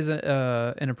 LA is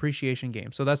an appreciation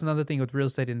game. So that's another thing with real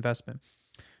estate investment.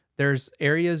 There's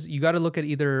areas you got to look at,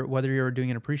 either whether you're doing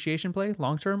an appreciation play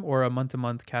long-term or a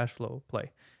month-to-month cash flow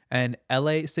play. And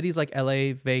cities like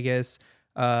LA, Vegas,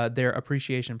 their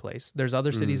appreciation plays. There's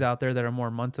other cities out there that are more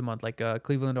month to month, like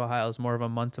Cleveland, Ohio is more of a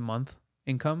month to month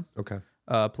income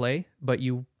play, but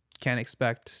you can't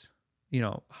expect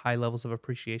high levels of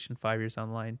appreciation 5 years down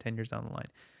the line, 10 years down the line.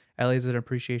 LA is an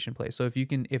appreciation play. So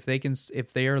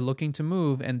if they are looking to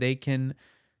move and they can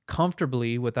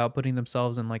comfortably, without putting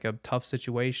themselves in like a tough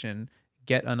situation,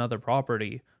 get another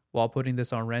property while putting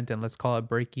this on rent, and let's call it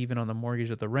break even on the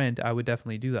mortgage of the rent, I would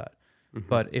definitely do that.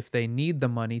 But if they need the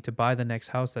money to buy the next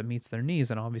house that meets their needs,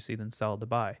 then obviously then sell to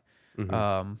buy.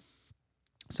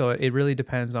 So it really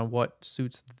depends on what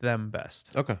suits them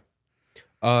best. Okay.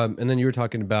 And then you were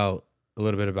talking about a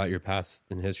little bit about your past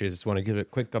and history. I just want to give a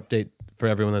quick update for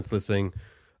everyone that's listening.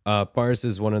 Boris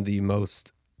is one of the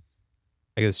most,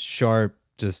 I guess, sharp,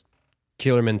 just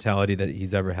killer mentality that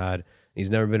he's ever had. He's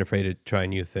never been afraid to try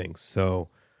new things. So,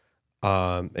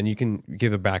 and you can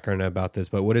give a background about this,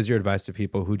 but what is your advice to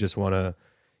people who just want to,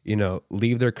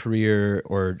 leave their career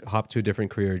or hop to a different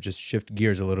career, just shift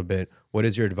gears a little bit? What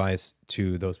is your advice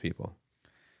to those people?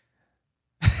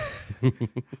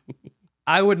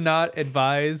 I would not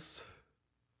advise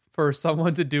for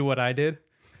someone to do what I did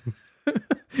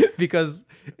because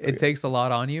it takes a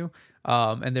lot on you.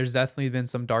 And there's definitely been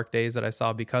some dark days that I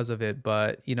saw because of it,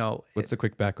 but what's a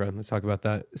quick background? Let's talk about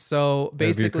that. So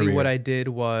basically what I did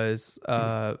was,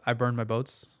 I burned my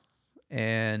boats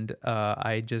and,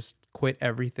 I just quit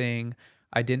everything.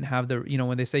 I didn't have the,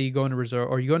 when they say you go into reserve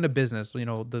or you go into business,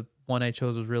 the one I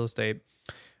chose was real estate,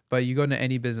 but you go into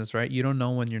any business, right? You don't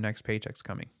know when your next paycheck's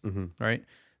coming, right?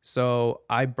 So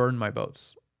I burned my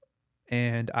boats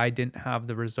and I didn't have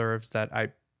the reserves that I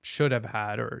should have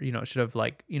had or, should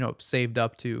have saved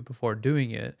up to before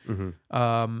doing it.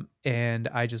 And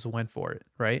I just went for it.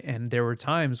 Right. And there were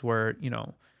times where,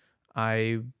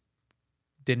 I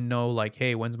didn't know like,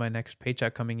 hey, when's my next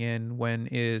paycheck coming in? When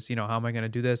is, how am I going to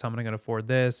do this? How am I going to afford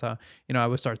this? I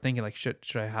would start thinking like, should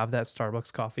I have that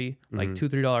Starbucks coffee? Like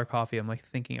 $2-3 coffee. I'm like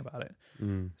thinking about it.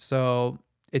 So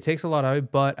it takes a lot out of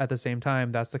it, but at the same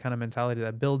time, that's the kind of mentality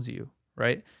that builds you,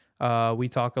 right? We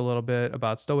talk a little bit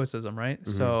about stoicism, right?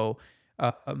 So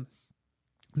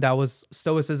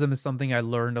stoicism is something I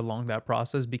learned along that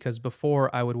process, because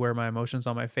before I would wear my emotions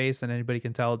on my face and anybody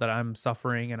can tell that I'm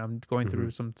suffering and I'm going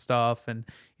through some stuff, and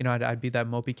I'd be that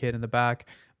mopey kid in the back.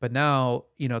 But now,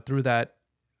 through that,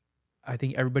 I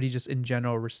think everybody just in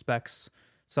general respects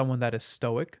someone that is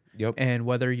stoic. Yep. And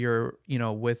whether you're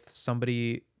with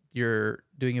somebody, you're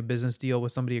doing a business deal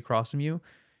with somebody across from you,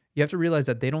 you have to realize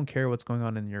that they don't care what's going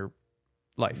on in your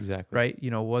life. Exactly. Right.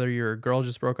 Whether your girl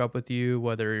just broke up with you,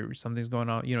 whether something's going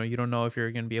on, you don't know if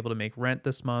you're going to be able to make rent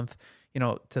this month,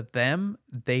 to them,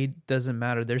 doesn't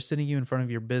matter. They're sitting you in front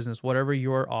of your business, whatever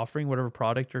you're offering, whatever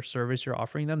product or service you're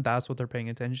offering them, that's what they're paying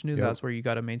attention to. Yep. That's where you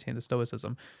got to maintain the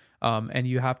stoicism. And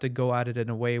you have to go at it in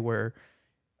a way where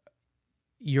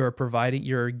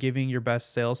you're giving your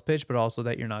best sales pitch, but also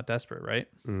that you're not desperate. Right.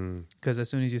 Because as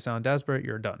soon as you sound desperate,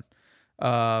 you're done.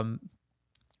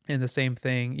 And the same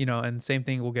thing,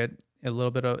 we'll get a little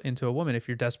bit into a woman. If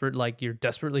you're desperate, like you're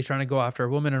desperately trying to go after a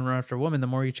woman and run after a woman, the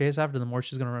more you chase after, the more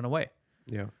she's going to run away.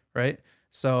 Yeah. Right.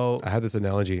 So I have this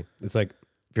analogy. It's like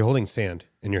if you're holding sand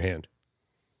in your hand,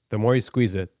 the more you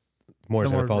squeeze it, the more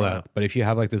it's going to fall out. But if you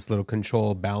have like this little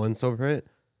control balance over it,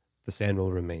 the sand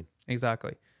will remain.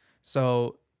 Exactly.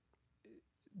 So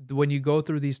when you go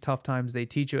through these tough times, they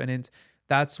teach you. And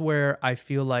that's where I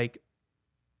feel like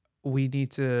we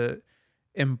need to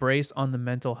embrace on the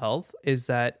mental health, is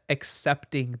that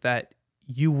accepting that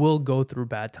you will go through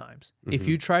bad times. If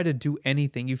you try to do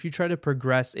anything, if you try to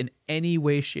progress in any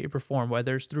way, shape, or form,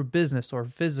 whether it's through business or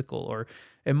physical or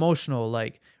emotional,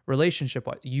 like relationship,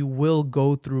 you will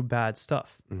go through bad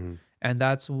stuff. And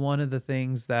that's one of the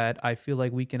things that I feel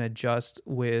like we can adjust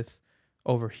with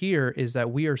over here, is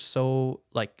that we are so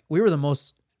we were the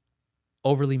most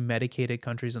overly medicated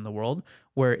countries in the world,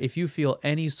 where if you feel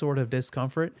any sort of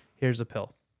discomfort, here's a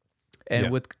pill,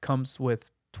 and comes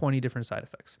with 20 different side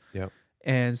effects. Yeah.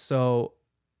 And so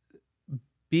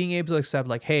being able to accept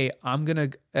like, hey,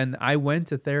 and I went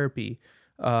to therapy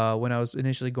when I was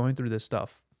initially going through this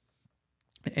stuff.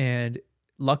 And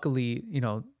luckily,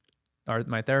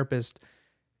 my therapist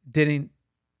didn't,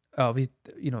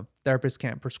 therapists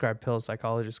can't prescribe pills,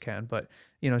 psychologists can, but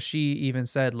she even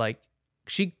said like,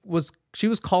 she was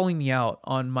calling me out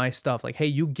on my stuff. Like, hey,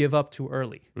 you give up too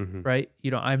early, right?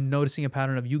 I'm noticing a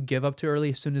pattern of you give up too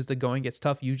early. As soon as the going gets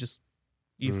tough, you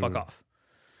fuck off.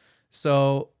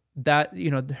 So that,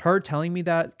 her telling me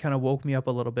that kind of woke me up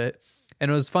a little bit.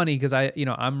 And it was funny because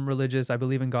I'm religious. I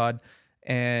believe in God.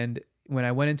 And when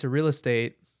I went into real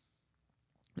estate,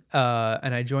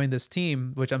 and I joined this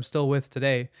team, which I'm still with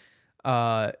today,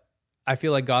 I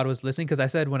feel like God was listening, because I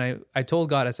said, when I told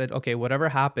God, I said, okay, whatever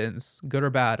happens, good or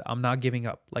bad, I'm not giving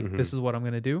up. Like, this is what I'm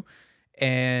going to do.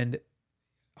 And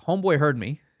homeboy heard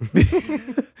me.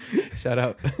 Shout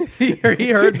out. He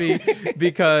heard me,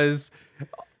 because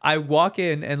I walk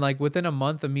in and like within a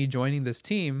month of me joining this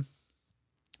team,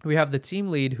 we have the team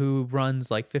lead who runs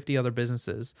like 50 other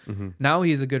businesses. Now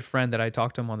he's a good friend that I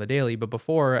talk to him on the daily. But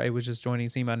before, I was just joining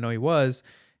the team, I didn't know he was.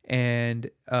 And,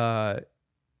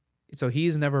 so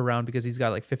he's never around because he's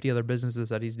got like 50 other businesses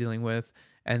that he's dealing with.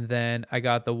 And then I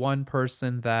got the one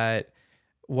person that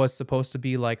was supposed to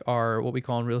be like what we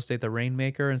call in real estate, the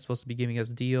rainmaker, and supposed to be giving us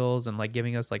deals and like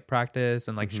giving us like practice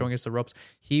and like showing us the ropes.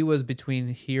 He was between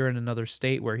here and another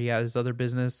state where he has his other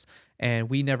business, and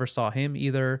we never saw him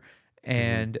either.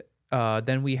 And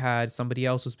then we had somebody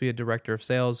else who's be a director of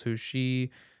sales, who she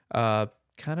kind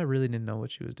of really didn't know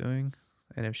what she was doing.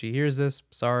 And if she hears this,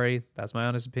 sorry, that's my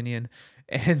honest opinion.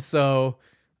 And so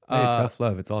tough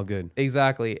love, it's all good.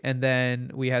 Exactly. And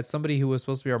then we had somebody who was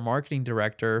supposed to be our marketing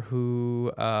director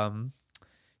who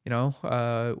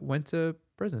went to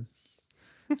prison.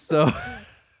 So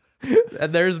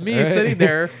and there's me sitting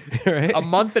there a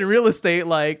month in real estate,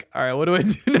 like, all right, what do I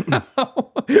do now?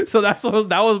 So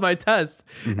that was my test.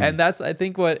 And that's, I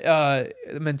think, what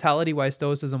mentality wise,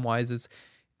 stoicism wise, is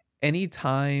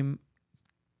anytime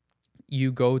you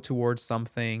go towards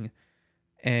something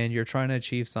and you're trying to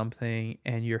achieve something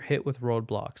and you're hit with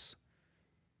roadblocks,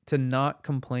 to not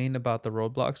complain about the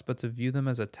roadblocks, but to view them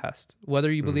as a test.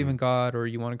 Whether you believe in God or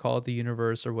you want to call it the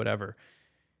universe or whatever,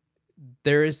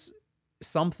 there is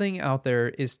something out there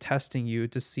is testing you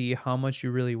to see how much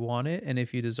you really want it and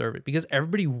if you deserve it. Because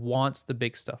everybody wants the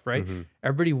big stuff, right?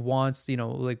 Everybody wants,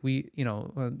 like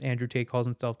Andrew Tate calls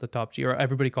himself the top G, or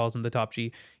everybody calls him the top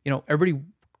G. Everybody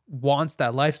wants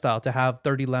that lifestyle, to have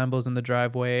 30 Lambos in the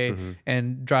driveway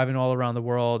and driving all around the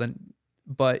world.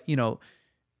 But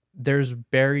there's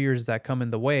barriers that come in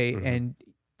the way, and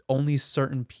only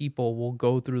certain people will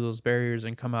go through those barriers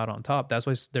and come out on top. That's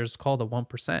why there's called the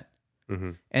 1%.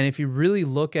 And if you really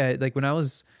look at, like, when I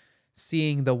was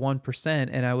seeing the 1%,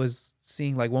 and I was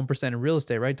seeing like 1% in real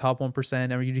estate, right? Top 1%.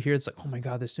 And you'd hear it's like, oh my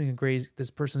God, this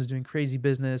person is doing crazy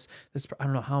business. I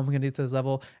don't know how I'm going to get to this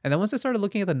level. And then once I started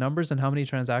looking at the numbers and how many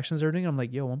transactions they're doing, I'm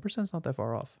like, yo, 1% is not that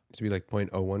far off. It should be like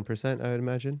 0.01%, I would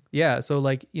imagine. Yeah. So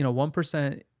like,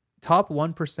 1%, top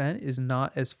 1% is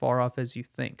not as far off as you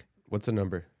think. What's the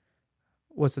number?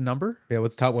 What's the number? Yeah.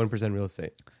 What's top 1% real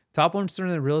estate? Top 1%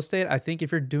 in real estate, I think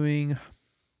if you're doing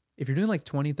like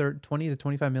 20 to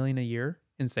 25 million a year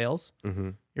in sales,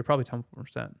 you're probably top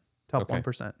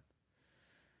 1%.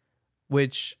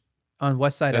 Which on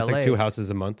West Side That's LA, like 2 houses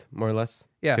a month, more or less.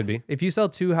 yeah, Could be. If you sell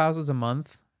 2 houses a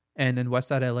month, and in West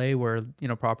Side LA, where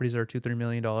properties are $2-3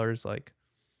 million like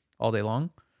all day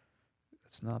long,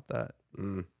 it's not that.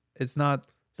 It's not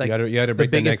So like you had to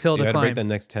break the biggest hill to climb. break the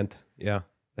next 10th. Yeah.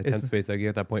 The 10th space, like you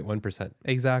get that 0.1%.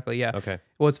 Exactly. Yeah. Okay.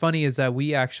 What's funny is that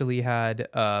we actually had,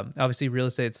 obviously real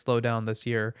estate slowed down this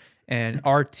year, and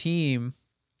our team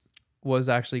was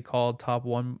actually called top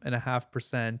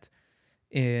 1.5%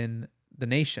 in the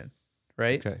nation.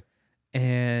 Right. Okay.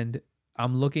 And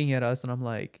I'm looking at us and I'm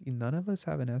like, none of us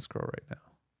have an escrow right now.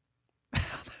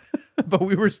 But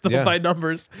we were still by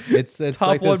numbers. It's top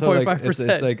like 1.5%.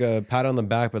 It's like a pat on the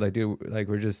back, but like, dude, like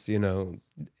we're just,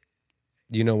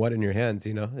 what in your hands,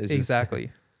 It's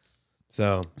exactly. Just,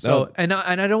 and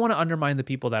I don't want to undermine the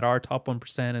people that are top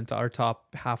 1% and are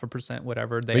top 0.5%,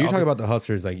 whatever. But you're talking about the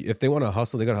hustlers. Like if they want to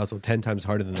hustle, they got to hustle 10 times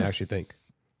harder than they actually think.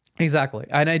 Exactly.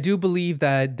 And I do believe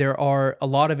that there are a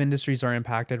lot of industries are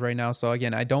impacted right now. So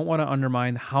again, I don't want to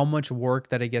undermine how much work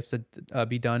that it gets to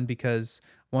be done, because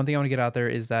one thing I want to get out there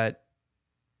is that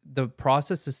the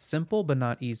process is simple, but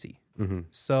not easy.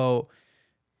 So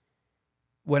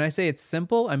when I say it's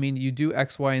simple, I mean, you do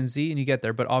X, Y, and Z and you get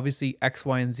there, but obviously X,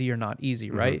 Y, and Z are not easy,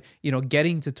 right?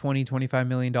 Getting to $20-25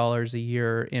 million a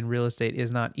year in real estate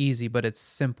is not easy, but it's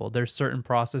simple. There's certain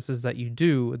processes that you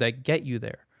do that get you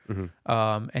there.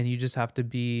 And you just have to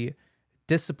be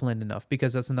disciplined enough,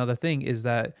 because that's another thing, is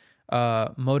that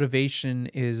motivation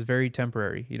is very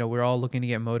temporary. We're all looking to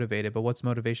get motivated, but what's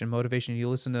motivation? Motivation, you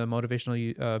listen to a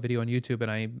motivational video on YouTube,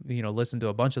 and I listen to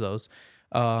a bunch of those,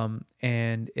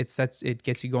 and it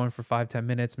gets you going for 5-10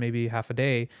 minutes, maybe half a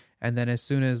day, and then as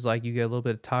soon as like you get a little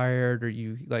bit tired, or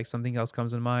you like something else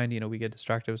comes in mind, we get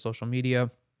distracted with social media,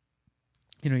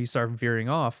 you start veering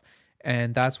off,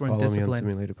 and that's when Follow discipline. me on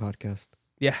Simulated Podcast.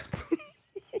 Yeah.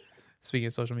 Speaking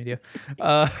of social media.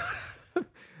 But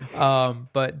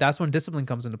that's when discipline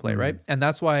comes into play, right? And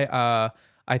that's why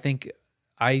I think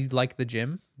I like the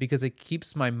gym, because it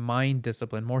keeps my mind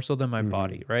disciplined more so than my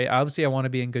body, right? Obviously, I want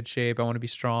to be in good shape. I want to be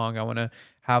strong. I want to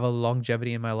have a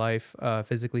longevity in my life,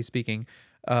 physically speaking.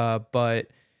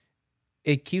 But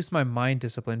it keeps my mind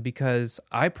disciplined, because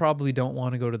I probably don't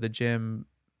want to go to the gym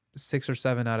 6 or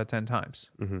 7 out of 10 times,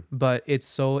 but it's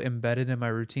so embedded in my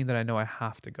routine that I know I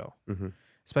have to go.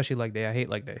 Especially leg day. I hate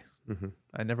leg day.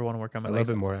 I never want to work on my legs.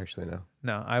 I love it more actually now.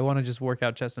 No, I want to just work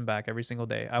out chest and back every single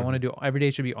day. I want to do every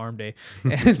day should be arm day.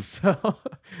 And so,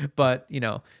 but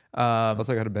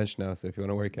also I got a bench now, so if you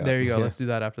want to work out, there you go. Let's do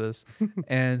that after this.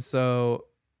 And so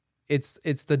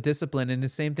it's the discipline, and the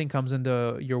same thing comes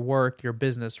into your work, your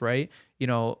business, right?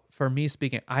 For me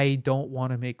speaking, I don't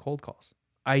want to make cold calls.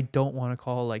 I don't want to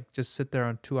call, like, just sit there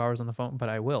on 2 hours on the phone, but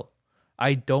I will.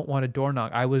 I don't want to door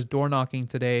knock. I was door knocking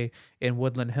today in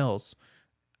Woodland Hills.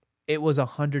 It was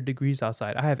 100 degrees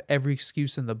outside. I have every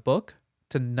excuse in the book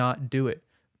to not do it.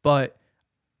 But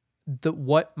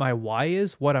what my why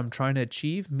is, what I'm trying to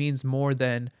achieve, means more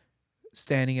than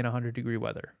standing in 100-degree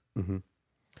weather.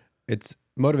 It's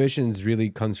motivations really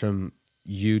comes from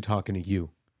you talking to you.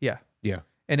 Yeah. Yeah.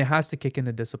 And it has to kick in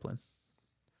the discipline.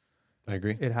 I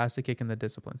agree. It has to kick in the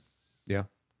discipline. Yeah.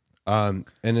 And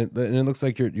it looks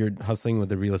like you're hustling with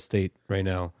the real estate right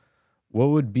now. What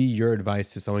would be your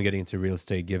advice to someone getting into real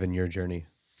estate given your journey?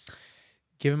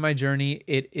 Given my journey,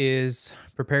 it is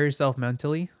prepare yourself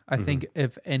mentally. I think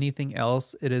if anything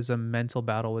else, it is a mental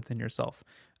battle within yourself.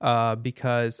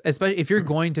 Because especially if you're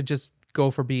going to just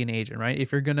go for being an agent, right?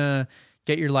 If you're gonna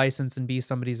get your license and be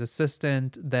somebody's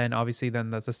assistant, then obviously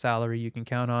then that's a salary you can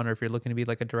count on. Or if you're looking to be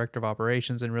like a director of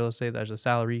operations in real estate, there's a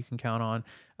salary you can count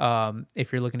on.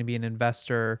 If you're looking to be an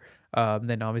investor,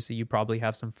 then obviously you probably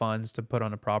have some funds to put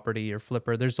on a property or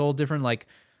flipper. There's all different like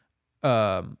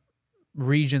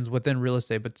regions within real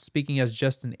estate. But speaking as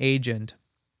just an agent,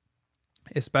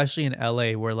 especially in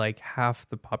LA, where like half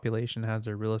the population has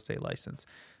their real estate license.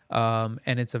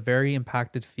 And it's a very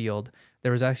impacted field.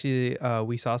 There was actually,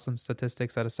 we saw some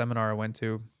statistics at a seminar I went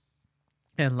to.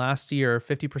 And last year,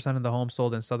 50% of the homes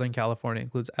sold in Southern California,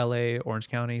 includes LA, Orange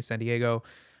County, San Diego.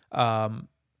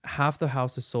 Half the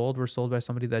houses sold were sold by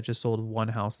somebody that just sold one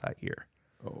house that year.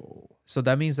 Oh. So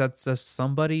that means that just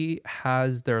somebody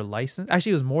has their license.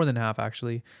 Actually, it was more than half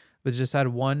actually, but just had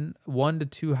one to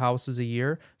two houses a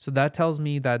year. So that tells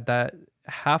me that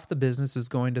half the business is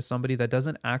going to somebody that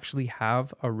doesn't actually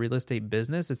have a real estate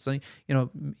business. It's like,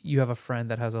 you have a friend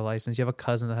that has a license, you have a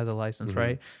cousin that has a license,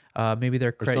 right? Maybe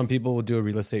they're Some people will do a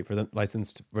real estate for the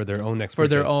license for their own for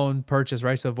their own purchase,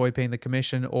 right? To avoid paying the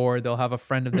commission, or they'll have a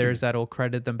friend of theirs that will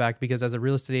credit them back, because as a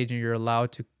real estate agent, you're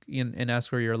allowed to in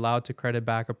escrow, you're allowed to credit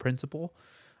back a principal,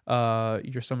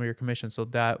 some of your commission. So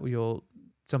that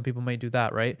some people may do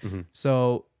that, right?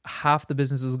 So half the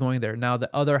business is going there. Now the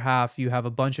other half, you have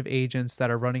a bunch of agents that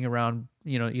are running around,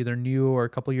 either new or a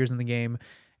couple years in the game,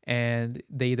 and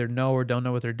they either know or don't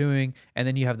know what they're doing. And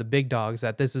then you have the big dogs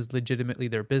that this is legitimately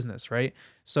their business, right?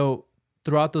 So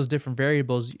throughout those different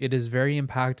variables, it is very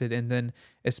impacted. And then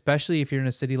especially if you're in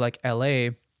a city like LA,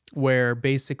 where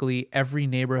basically every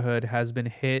neighborhood has been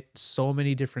hit so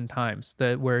many different times,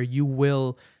 that where you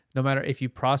will, no matter if you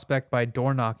prospect by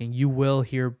door knocking, you will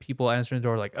hear people answering the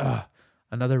door like, ugh,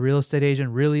 another real estate agent,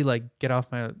 really? Like, get out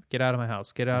of my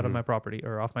house, get out of my property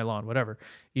or off my lawn, whatever.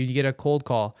 You get a cold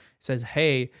call. It says,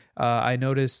 hey, I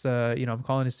noticed, I'm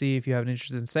calling to see if you have an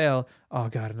interest in sale. Oh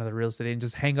God, another real estate agent,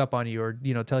 just hang up on you, or,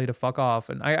 tell you to fuck off.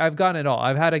 And I've gotten it all.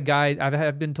 I've had a guy,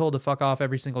 I've been told to fuck off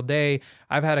every single day.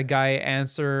 I've had a guy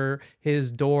answer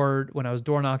his door when I was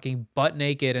door knocking butt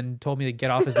naked and told me to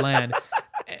get off his land.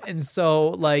 And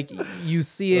so like you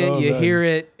see it, you hear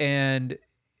it, and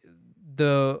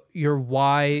your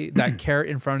why, that carrot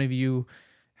in front of you,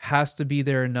 has to be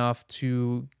there enough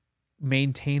to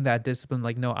maintain that discipline.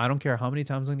 Like, no, I don't care how many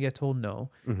times I'm gonna get told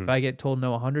no. If I get told no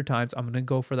 100 times, I'm gonna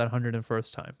go for that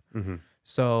 101st time.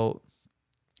 So,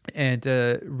 and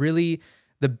really,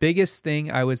 the biggest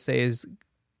thing I would say is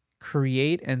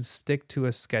create and stick to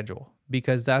a schedule,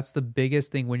 because that's the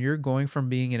biggest thing when you're going from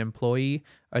being an employee,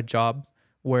 a job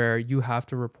where you have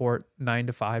to report 9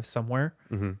 to 5 somewhere,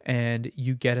 and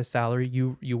you get a salary.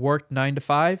 You worked 9 to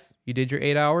 5, you did your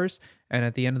 8 hours, and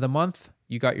at the end of the month,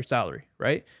 you got your salary,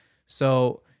 right?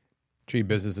 So treat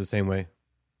business the same way.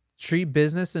 Treat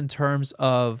business in terms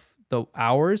of the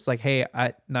hours. Like, hey,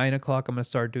 at 9 o'clock, I'm going to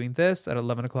start doing this. At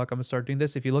 11 o'clock, I'm going to start doing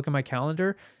this. If you look at my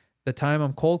calendar, the time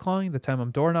I'm cold calling, the time I'm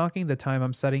door knocking, the time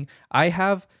I'm setting, I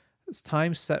have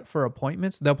time set for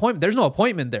appointments. There's no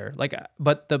appointment there. Like,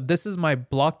 but this is my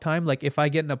block time. Like, if I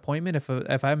get an appointment,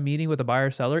 if I'm meeting with a buyer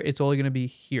or seller, it's only going to be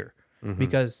here,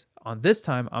 because on this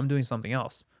time I'm doing something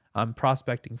else. I'm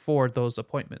prospecting for those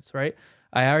appointments, right?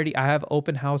 I have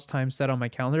open house time set on my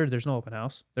calendar. There's no open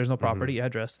house. There's no property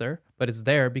address there, but it's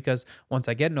there because once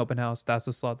I get an open house, that's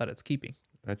the slot that it's keeping.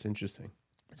 That's interesting.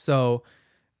 So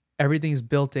everything's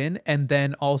built in, and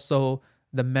then also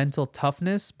the mental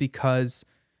toughness, because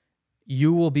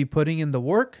you will be putting in the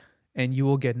work and you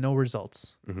will get no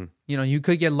results. You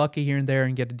could get lucky here and there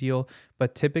and get a deal,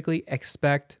 but typically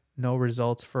expect no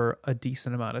results for a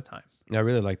decent amount of time. I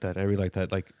really like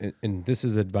that. Like, and this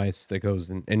is advice that goes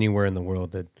in anywhere in the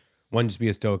world. That one, just be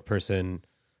a stoic person.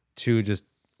 Two, just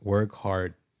work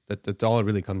hard. That's all it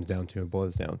really comes down to. It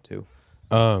boils down to.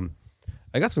 I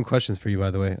got some questions for you,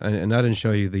 by the way, and I didn't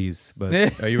show you these, but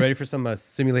are you ready for some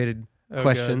simulated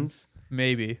questions? God.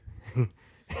 Maybe.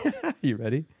 You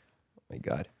ready? Oh my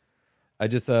God. I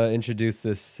just introduced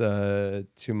this to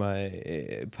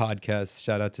my podcast.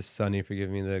 Shout out to Sunny for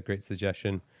giving me the great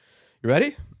suggestion. You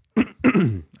ready?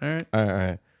 All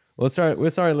right. We'll start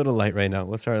a little light right now.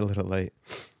 Who's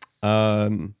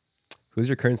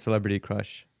your current celebrity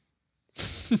crush?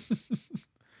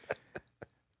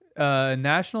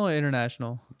 National or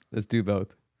international? Let's do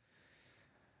both.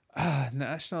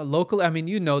 National, local. I mean,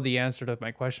 you know the answer to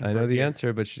my question. I know the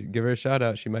answer, but give her a shout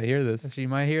out. She might hear this.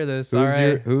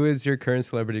 Who is your current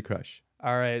celebrity crush?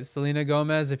 All right, Selena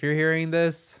Gomez. If you're hearing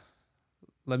this,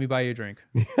 let me buy you a drink.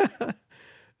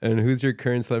 And who's your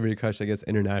current celebrity crush? I guess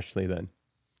internationally then.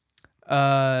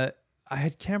 I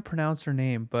can't pronounce her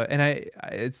name, but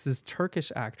it's this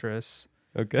Turkish actress.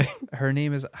 Okay. Her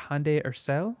name is Hande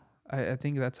Erçel. I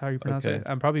think that's how you pronounce Okay. it.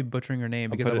 I'm probably butchering her name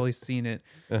because put I've it- always seen it,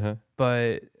 Uh-huh.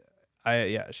 but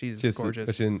she's gorgeous.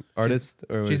 Was she an artist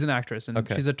or She's an actress, and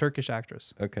Okay. she's a Turkish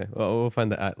actress. Okay. Well, we'll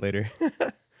find the at later.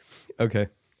 Okay.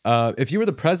 If you were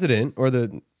the president or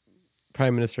the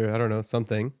prime minister, I don't know,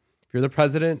 something. If you're the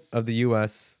president of the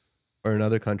U.S. or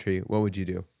another country, what would you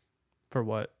do? For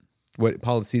what? What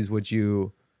policies would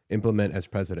you implement as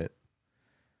president?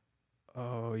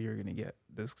 Oh, you're gonna get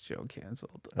this show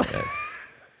canceled. Okay.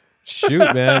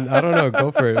 Shoot, man. I don't know.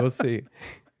 Go for it. We'll see.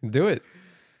 Do it.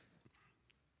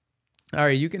 All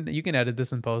right, you can edit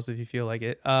this in post if you feel like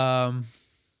it.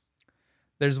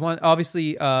 There's one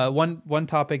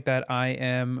topic that I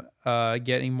am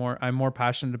I'm more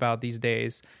passionate about these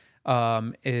days,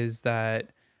 is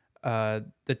that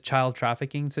the child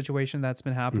trafficking situation that's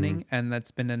been happening, and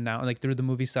that's been announced, like through the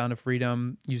movie Sound of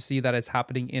Freedom. You see that it's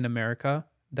happening in America,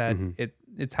 that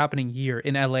it's happening here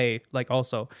in LA, like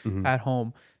also at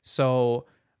home. So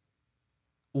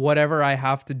whatever I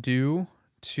have to do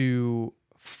to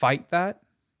fight that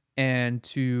and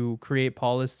to create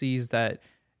policies that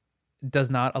does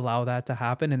not allow that to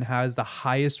happen and has the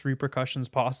highest repercussions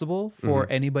possible for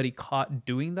anybody caught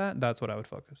doing that, that's what I would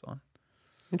focus on.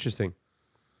 Interesting.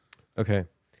 Okay.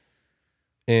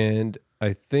 And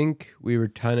I think we were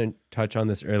trying to touch on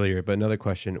this earlier, but another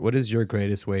question. What is your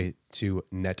greatest way to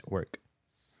network?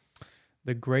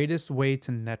 The greatest way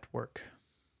to network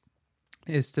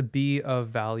is to be of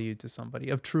value to somebody,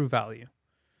 of true value.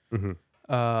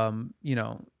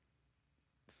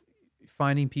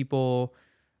 Finding people.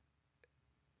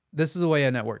 This is the way I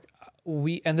network.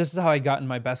 And this is how I gotten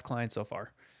my best clients so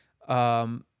far.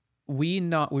 We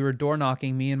were door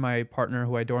knocking, me and my partner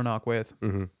who I door knock with,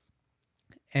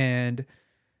 and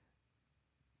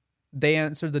they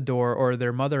answered the door, or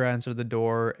their mother answered the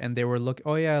door, and they were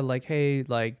oh yeah, like, hey,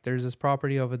 like there's this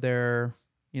property over there,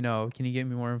 can you get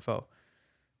me more info?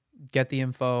 Get the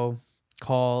info,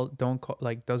 call, don't call,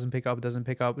 like doesn't pick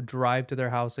up, drive to their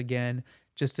house again,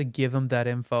 just to give them that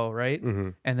info, right?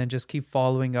 And then just keep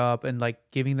following up and like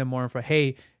giving them more info.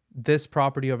 Hey, this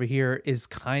property over here is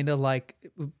kind of like,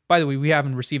 by the way, we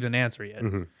haven't received an answer yet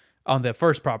on the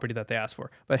first property that they asked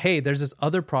for. But hey, there's this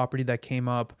other property that came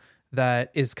up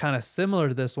that is kind of similar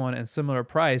to this one and similar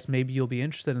price. Maybe you'll be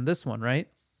interested in this one, right?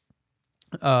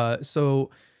 So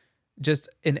just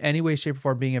in any way, shape, or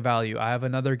form being of value. I have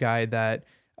another guy that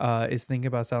is thinking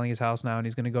about selling his house now, and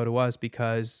he's going to go to us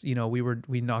because,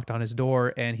 we knocked on his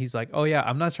door and he's like, oh yeah,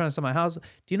 I'm not trying to sell my house. Do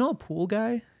you know a pool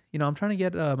guy? I'm trying to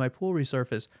get my pool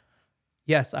resurfaced.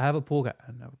 Yes, I have a pool guy.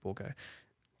 I don't have a pool guy.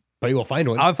 But you will find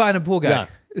one. I'll find a pool guy. Yeah.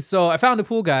 So I found a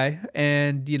pool guy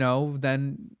and,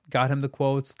 then got him the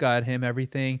quotes, got him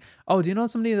everything. Oh, do you know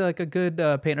somebody like a good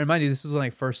painter? Mind you, this is when I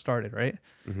first started, right?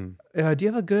 Do you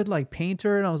have a good like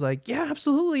painter? And I was like, yeah,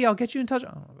 absolutely. I'll get you in touch.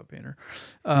 I don't have a painter.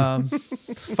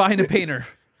 Find a painter.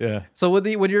 Yeah. So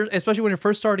especially when you're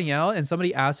first starting out and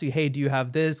somebody asks you, hey, do you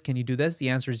have this? Can you do this? The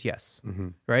answer is yes.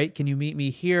 Right? Can you meet me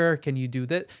here? Can you do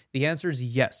that? The answer is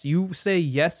yes. You say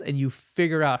yes and you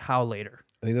figure out how later.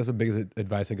 I think that's the biggest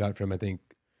advice I got from, I think,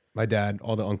 my dad,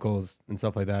 all the uncles and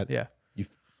stuff like that. Yeah. You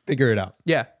figure it out.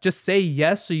 Yeah. Just say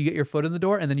yes so you get your foot in the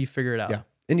door and then you figure it out. Yeah.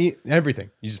 And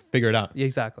everything. You just figure it out.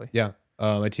 Exactly. Yeah.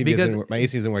 My TV my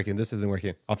AC isn't working. This isn't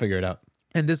working. I'll figure it out.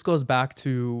 And this goes back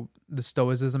to the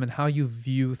stoicism and how you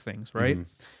view things, right?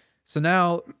 So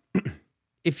now,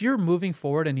 if you're moving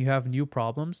forward and you have new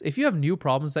problems,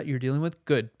 that you're dealing with,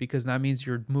 good, because that means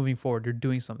you're moving forward, you're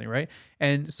doing something, right?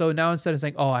 And so now instead of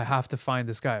saying, oh, I have to find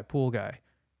this guy, a pool guy,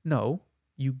 no,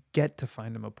 you get to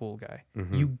find him a pool guy.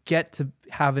 You get to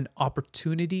have an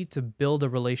opportunity to build a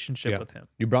relationship with him.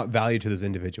 You brought value to this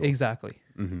individual. Exactly.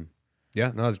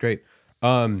 Yeah, no, that's great.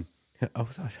 I forgot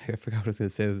what I was going to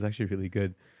say. This is actually really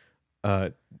good.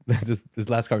 This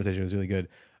last conversation was really good.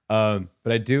 But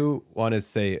I do want to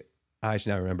say, I should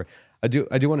not remember. I do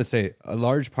want to say a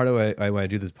large part of why I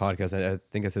do this podcast, I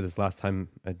think I said this last time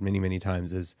many, many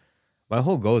times, is my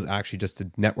whole goal is actually just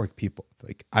to network people.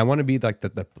 Like I want to be like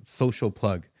the social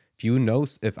plug.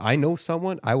 If I know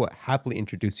someone, I will happily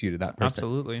introduce you to that person.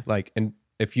 Absolutely. Like, and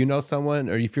if you know someone,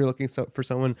 or if you're looking for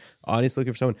someone, honestly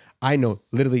looking for someone, I know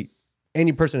literally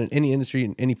any person in any industry,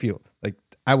 in any field. Like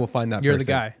I will find that You're person.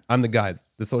 the guy. I'm the guy.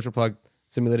 The social plug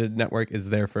simulated network is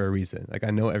there for a reason. Like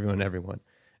I know everyone.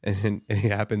 And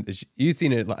it happened. You've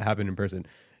seen it happen in person.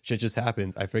 Shit just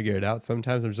happens. I figure it out.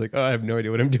 Sometimes I'm just like, oh, I have no idea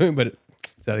what I'm doing, but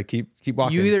gotta keep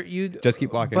walking. You just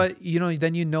keep walking. But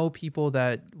then people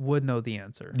that would know the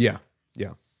answer. Yeah.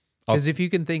 Because if you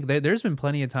can think, there's been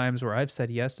plenty of times where I've said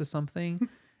yes to something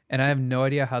and I have no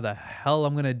idea how the hell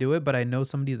I'm going to do it, but I know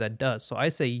somebody that does. So I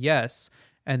say yes.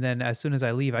 And then as soon as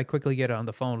I leave, I quickly get on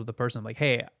the phone with the person. I'm like,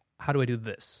 hey, how do I do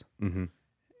this?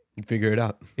 Figure it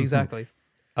out. Exactly.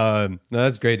 No,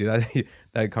 that's great, dude.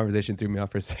 That conversation threw me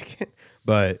off for a second,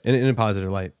 but in a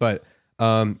positive light. But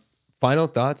final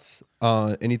thoughts.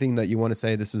 Anything that you want to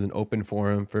say? This is an open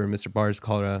forum for Mr. Bars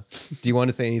Cholera. Do you want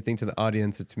to say anything to the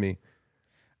audience or to me?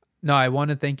 No, I want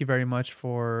to thank you very much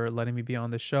for letting me be on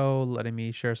the show, letting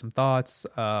me share some thoughts,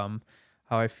 how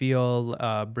I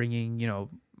feel, bringing,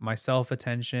 myself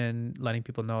attention, letting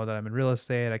people know that I'm in real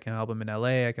estate. I can help them in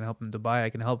LA. I can help them in Dubai. I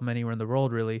can help them anywhere in the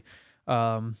world, really.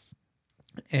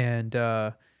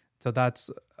 So that's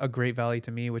a great value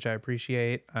to me, which I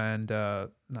appreciate. And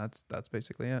that's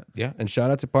basically it. Yeah. And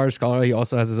shout out to Bars Cholera. He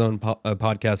also has his own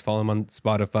podcast. Follow him on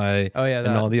Spotify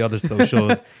and all the other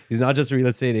socials. He's not just a real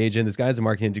estate agent. This guy has a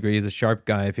marketing degree. He's a sharp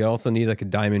guy. If you also need like a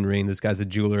diamond ring, this guy's a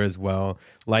jeweler as well.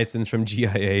 Licensed from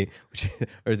GIA,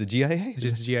 or is it GIA?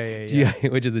 Just GIA. GIA,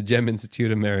 which is the Gem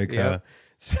Institute America. Yep.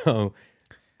 So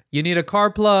you need a car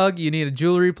plug, you need a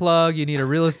jewelry plug, you need a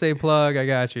real estate plug. I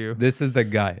got you. This is the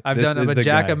guy. I'm a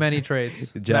jack of many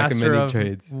trades. Jack of many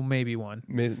trades. Maybe one.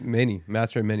 Many.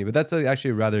 Master of many. But that's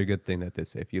actually a rather good thing that they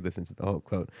say if you listen to the whole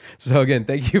quote. So again,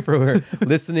 thank you for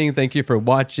listening. Thank you for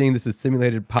watching. This is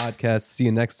Simulated Podcast. See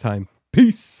you next time.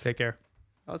 Peace. Take care.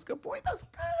 That was good, boy. That was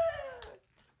good.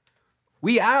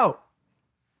 We out.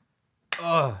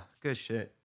 Oh, good shit.